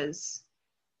because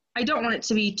I don't want it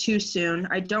to be too soon.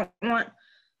 I don't want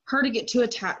her to get too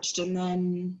attached and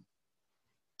then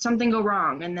something go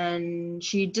wrong and then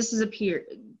she disappears.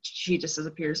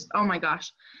 Oh my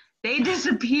gosh. They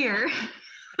disappear.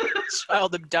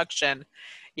 Child abduction.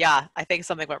 Yeah, I think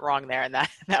something went wrong there in that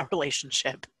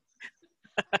relationship.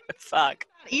 Fuck.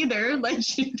 Not either. Like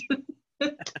she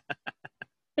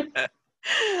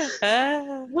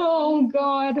Oh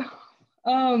God.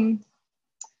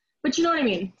 But you know what I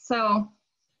mean? So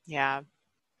yeah.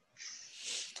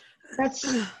 That's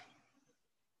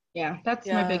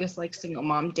my biggest like single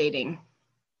mom dating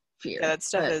fear. Yeah, that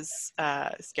stuff is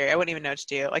scary. I wouldn't even know what to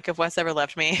do. Like if Wes ever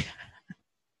left me,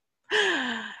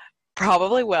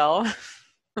 probably will.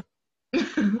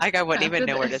 Like I wouldn't even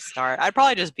know where to start. I'd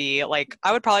probably just be like,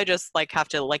 I would probably just like have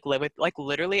to like live with, like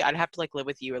literally I'd have to like live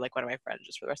with you or like one of my friends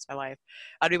just for the rest of my life.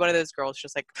 I'd be one of those girls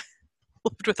just like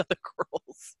lived with other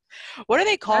girls. What are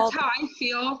they called? That's how I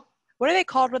feel. What are they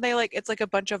called when they like, it's like a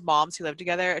bunch of moms who live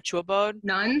together? A chuabode?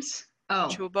 Nuns? Oh,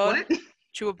 Chuabode? what?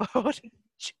 Chuabode?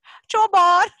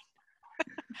 Chuabode!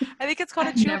 I think it's called a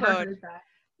I've never chuabode. heard that.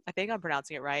 I think I'm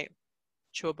pronouncing it right.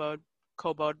 Chuabode.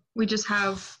 Kobode. We just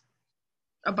have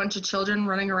a bunch of children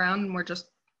running around and we're just.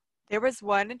 There was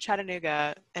one in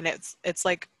Chattanooga, and it's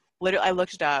like literally I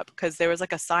looked it up because there was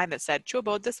like a sign that said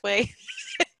 "Chuabode this way."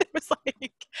 It was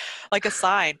like a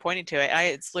sign pointing to it.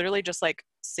 It's literally just like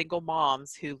single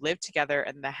moms who live together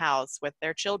in the house with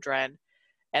their children,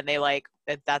 and they like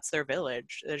that's their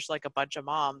village. There's like a bunch of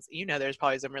moms. You know, there's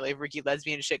probably some really freaky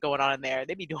lesbian shit going on in there.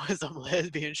 They be doing some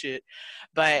lesbian shit,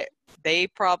 but they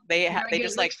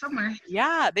just like somewhere.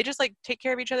 yeah, they just like take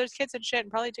care of each other's kids and shit,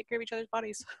 and probably take care of each other's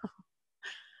bodies.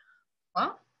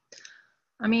 Well,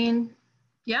 I mean,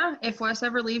 yeah, if Wes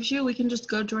ever leaves you, we can just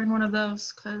go join one of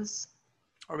those, because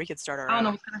Or we could start our I don't own.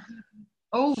 know what's gonna happen.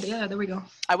 Oh, yeah, there we go.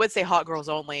 I would say hot girls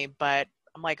only, but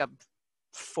I'm like a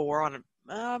 4 on a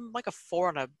I'm like a 4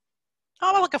 on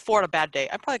a bad day.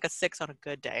 I'm probably like a 6 on a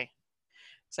good day.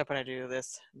 Except when I do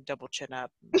this double chin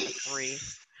up, like a 3.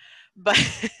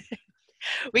 But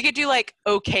we could do like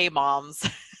okay moms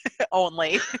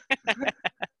only.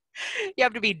 You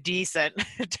have to be decent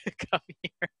to come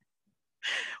here.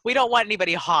 We don't want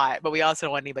anybody hot, but we also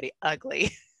don't want anybody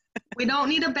ugly. We don't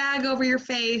need a bag over your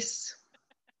face,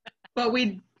 but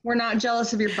we're not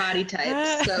jealous of your body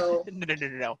type, so.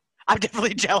 No. I'm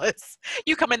definitely jealous.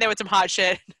 You come in there with some hot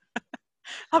shit.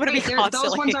 I'm going to be constantly.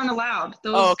 Those ones aren't allowed.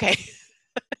 Oh, okay.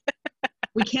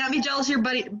 We can't be jealous of your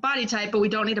body type, but we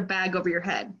don't need a bag over your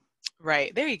head.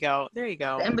 Right. There you go.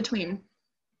 The in between.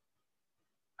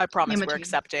 I promise we're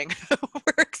accepting.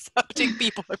 We're accepting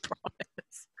people, I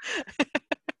promise.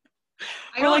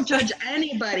 I don't judge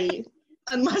anybody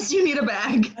unless you need a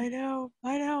bag. I know.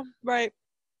 Right.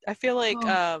 I feel like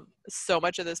so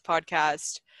much of this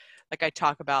podcast, like I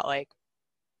talk about like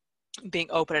being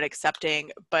open and accepting,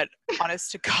 but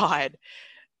honest to God,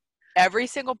 every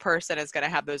single person is going to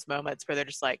have those moments where they're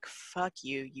just like, fuck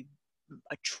you, you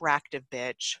attractive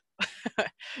bitch.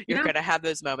 You're going to have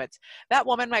those moments. That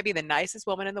woman might be the nicest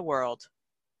woman in the world.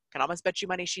 Can almost bet you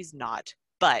money she's not.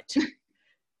 But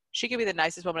she could be the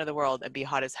nicest woman in the world and be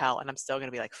hot as hell, and I'm still going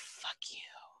to be like, fuck you.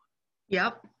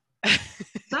 Yep.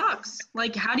 Sucks.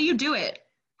 Like, how do you do it?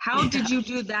 How did you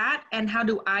do that, and how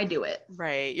do I do it?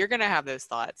 Right. You're going to have those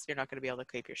thoughts. You're not going to be able to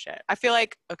keep your shit. I feel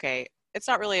like, okay, it's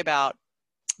not really about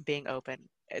being open.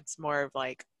 It's more of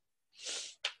like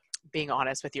being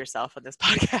honest with yourself on this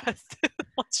podcast.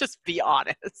 Let's just be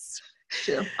honest.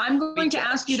 True. I'm going to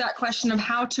ask you that question of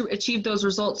how to achieve those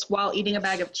results while eating a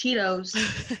bag of Cheetos.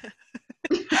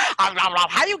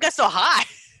 How do you get so high?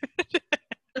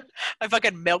 My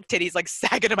fucking milk titties like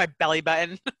sagging to my belly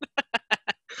button.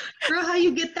 Girl, how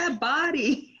you get that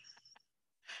body?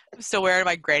 I'm still wearing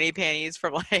my granny panties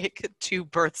from like 2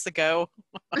 births ago.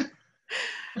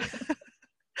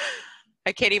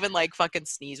 I can't even like fucking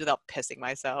sneeze without pissing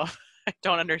myself. I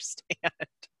don't understand.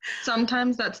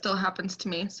 Sometimes that still happens to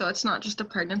me, so it's not just a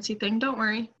pregnancy thing. Don't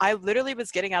worry. I literally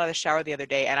was getting out of the shower the other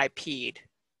day and I peed.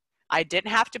 I didn't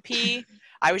have to pee.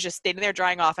 I was just standing there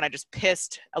drying off and I just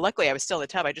pissed. Luckily, I was still in the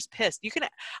tub. I just pissed.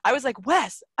 I was like,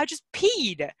 Wes, I just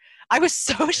peed. I was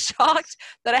so shocked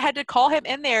that I had to call him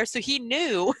in there so he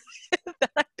knew that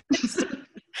I pissed.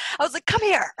 I was like, come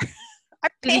here. I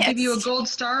pissed. Did he give you a gold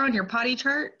star on your potty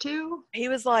chart too? He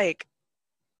was like,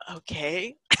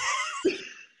 okay.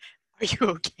 Are you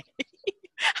okay?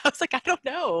 I was like, I don't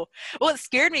know. Well, it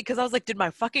scared me because I was like, did my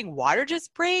fucking water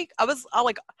just break?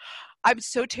 I'm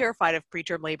so terrified of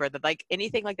preterm labor that like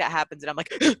anything like that happens and I'm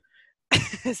like,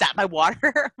 is that my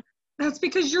water? That's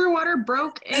because your water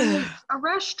broke in a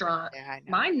restaurant. Yeah, I know.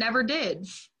 Mine never did.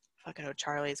 Fucking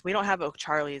O'Charlie's. We don't have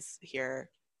O'Charlie's here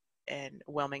in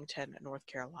Wilmington, North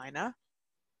Carolina.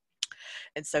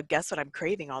 And so guess what I'm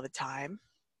craving all the time?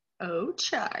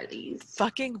 O'Charlie's.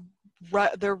 Fucking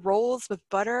their rolls with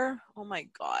butter. Oh my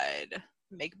God.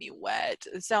 Make me wet.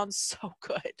 It sounds so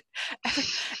good.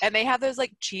 And they have those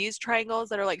like cheese triangles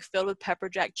that are like filled with pepper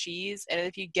jack cheese. And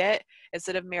if you get,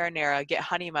 instead of marinara, get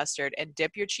honey mustard and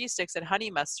dip your cheese sticks in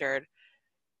honey mustard,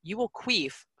 you will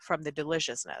queef from the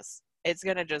deliciousness. It's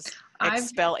going to just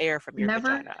expel air from your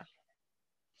vagina.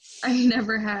 I've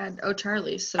never had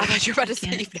O'Charlie's. So I thought you were about to say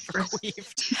you've never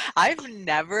queefed. I've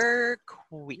never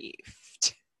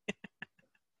queefed.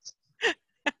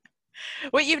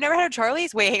 Wait, you've never had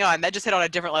O'Charlie's? Wait, hang on. That just hit on a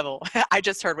different level. I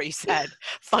just heard what you said.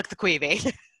 Fuck the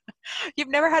queefing. You've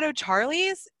never had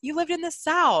O'Charlie's? You lived in the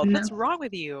South. No. What's wrong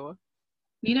with you?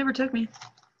 You never took me.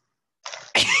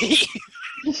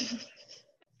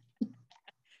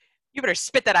 You better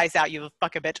spit that ice out, you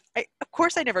fucking bitch. Of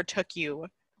course I never took you.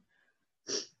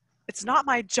 It's not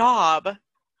my job.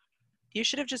 You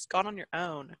should have just gone on your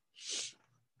own.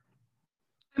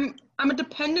 I'm a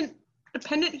dependent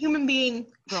human being.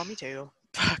 Girl, me too.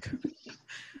 Fuck.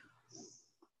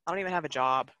 I don't even have a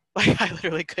job. Like, I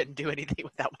literally couldn't do anything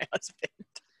without my husband.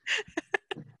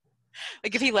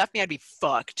 Like, if he left me, I'd be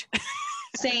fucked.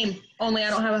 Same, only I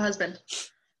don't have a husband.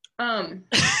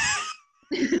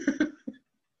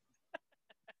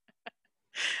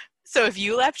 So if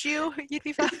you left you'd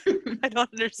be fine? I don't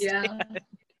understand. Yeah,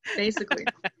 basically.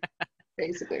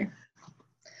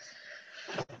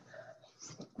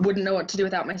 Wouldn't know what to do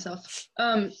without myself.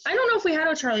 I don't know if we had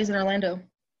O'Charlie's in Orlando.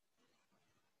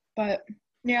 But,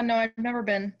 yeah, no, I've never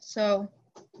been. So,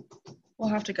 we'll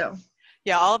have to go.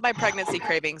 Yeah, all of my pregnancy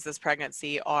cravings this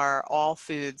pregnancy are all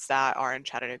foods that are in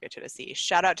Chattanooga, Tennessee.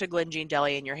 Shout out to Glen Jean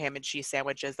Deli and your ham and cheese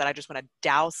sandwiches that I just want to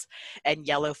douse in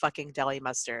yellow fucking deli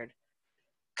mustard.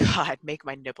 God, make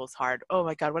my nipples hard. Oh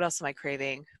my God, what else am I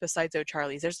craving besides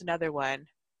O'Charlie's? There's another one.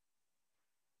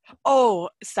 Oh,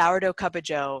 Sourdough Cup of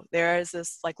Joe. There is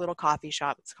this like little coffee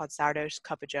shop. It's called Sourdough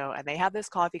Cup of Joe, and they have this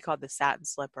coffee called the Satin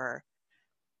Slipper.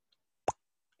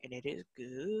 And it is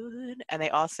good. And they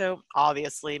also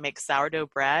obviously make sourdough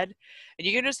bread. And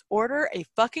you can just order a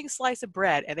fucking slice of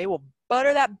bread and they will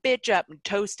butter that bitch up and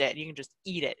toast it and you can just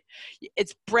eat it.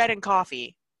 It's bread and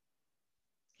coffee.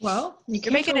 Well,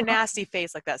 you're making a nasty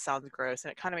face like that sounds gross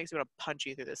and it kind of makes me want to punch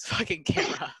you through this fucking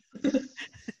camera.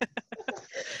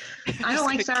 I don't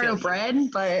like sourdough bread,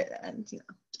 but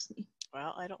just me.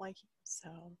 Well, I don't like you, so.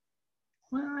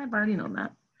 Well, I've already known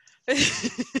that.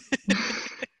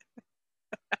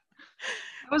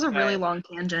 That was a really long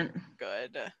tangent.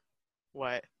 Good.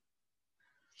 What?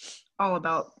 All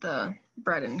about the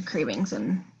bread and cravings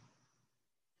and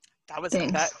that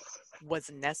was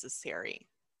necessary.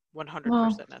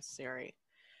 100% necessary.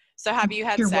 So have you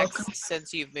had sex welcome.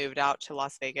 Since you've moved out to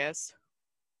Las Vegas?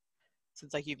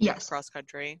 Since like you've moved cross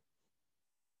country?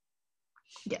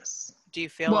 Yes. Do you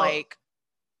feel like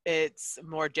it's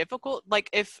more difficult? Like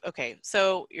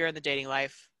so you're in the dating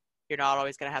life. You're not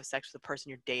always going to have sex with the person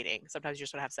you're dating. Sometimes you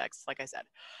just want to have sex, like I said.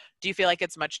 Do you feel like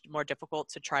it's much more difficult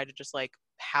to try to just like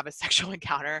have a sexual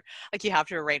encounter? Like you have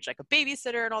to arrange like a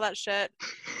babysitter and all that shit.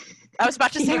 I was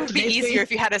about to say it would be easier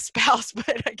if you had a spouse,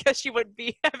 but I guess you wouldn't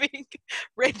be having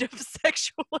random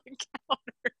sexual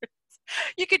encounters.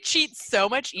 You could cheat so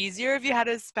much easier if you had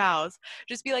a spouse.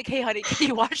 Just be like, hey, honey, can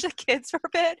you watch the kids for a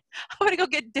bit? I'm going to go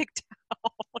get dicked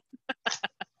down.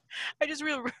 I just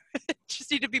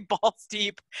need to be balls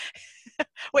deep.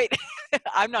 Wait,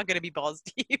 I'm not going to be balls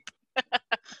deep.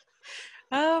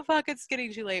 Oh, fuck, it's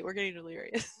getting too late. We're getting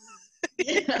delirious.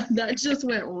 Yeah, that just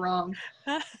went wrong.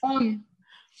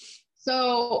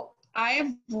 So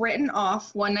I've written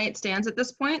off one night stands at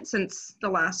this point since the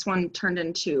last one turned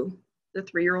into the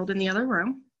 3-year-old in the other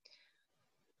room.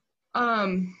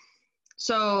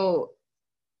 So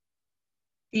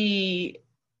the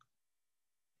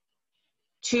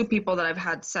 2 people that I've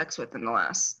had sex with in the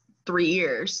last 3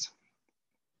 years,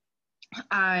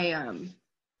 I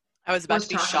was about to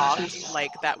be shocked.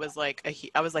 Like that was like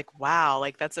I was like, wow,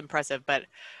 like that's impressive. But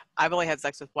I've only had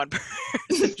sex with one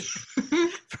person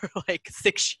for like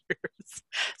 6 years,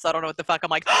 so I don't know what the fuck. I'm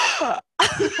like,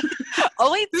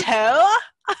 only 2?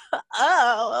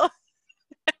 Oh.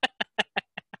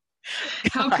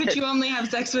 How could you only have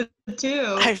sex with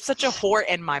 2? I'm such a whore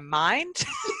in my mind.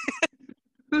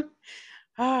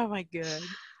 Oh my God.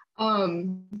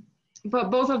 But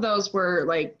both of those were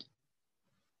like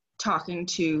talking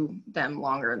to them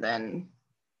longer than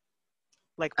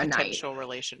like potential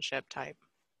relationship type.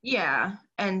 Yeah.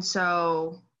 And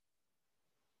so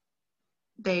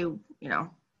they,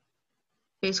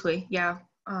 basically, yeah.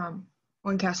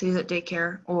 When Cassidy's at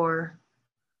daycare or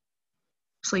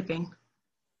sleeping,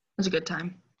 it was a good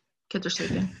time. Kids are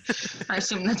sleeping. I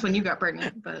assume that's when you got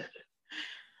pregnant, but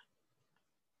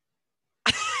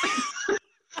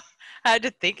I had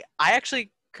to think. I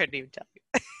actually couldn't even tell you.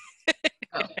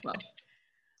 Oh, well.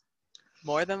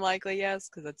 More than likely, yes,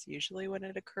 because that's usually when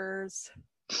it occurs.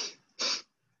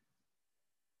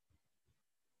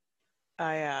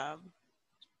 I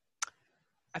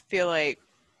feel like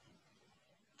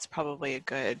it's probably a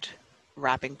good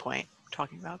wrapping point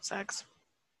talking about sex.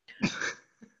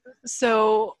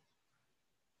 So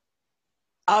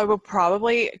I will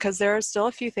probably, because there are still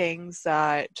a few things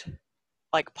that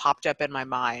like popped up in my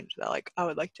mind that like I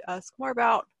would like to ask more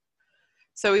about.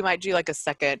 So we might do like a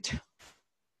second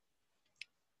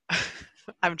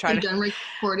I'm Are trying you to. done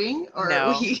recording or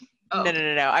No. we? Oh,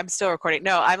 No. I'm still recording.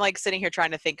 No, I'm like sitting here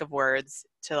trying to think of words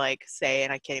to like say,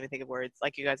 and I can't even think of words.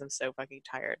 Like, you guys, I'm so fucking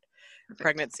tired. perfect.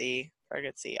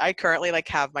 Pregnancy. I currently like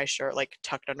have my shirt like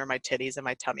tucked under my titties and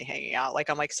my tummy hanging out. Like,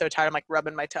 I'm like so tired. I'm like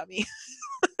rubbing my tummy.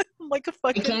 I'm like a I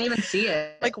fucking can't even see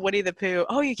it. like Winnie the Pooh.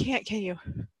 Oh, you can't, can you?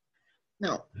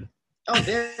 No. Oh,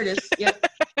 there it is. Yep.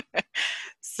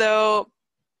 So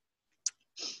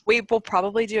we will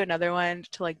probably do another one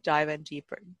to like dive in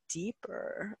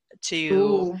deeper to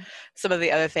Ooh. some of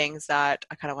the other things that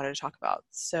I kind of wanted to talk about.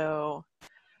 So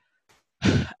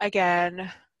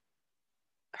again,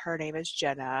 her name is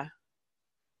Jennah.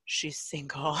 She's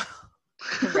single,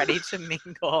 ready to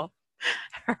mingle.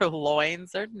 Her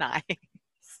loins are nice.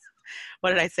 What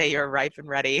did I say? You're ripe and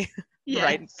ready. Yes.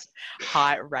 Right,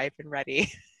 hot, ripe and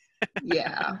ready.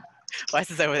 Yeah.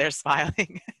 Wes is over there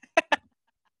smiling.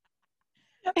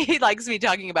 He likes me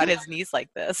talking about his niece like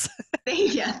this.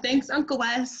 Yeah. Thanks, Uncle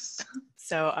Wes.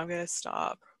 So I'm going to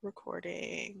stop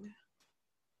recording.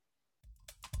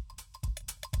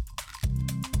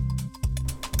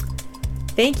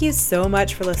 Thank you so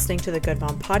much for listening to the Good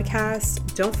Mom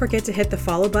podcast. Don't forget to hit the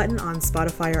follow button on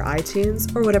Spotify or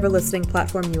iTunes or whatever listening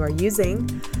platform you are using.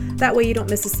 That way you don't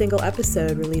miss a single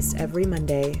episode released every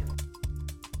Monday.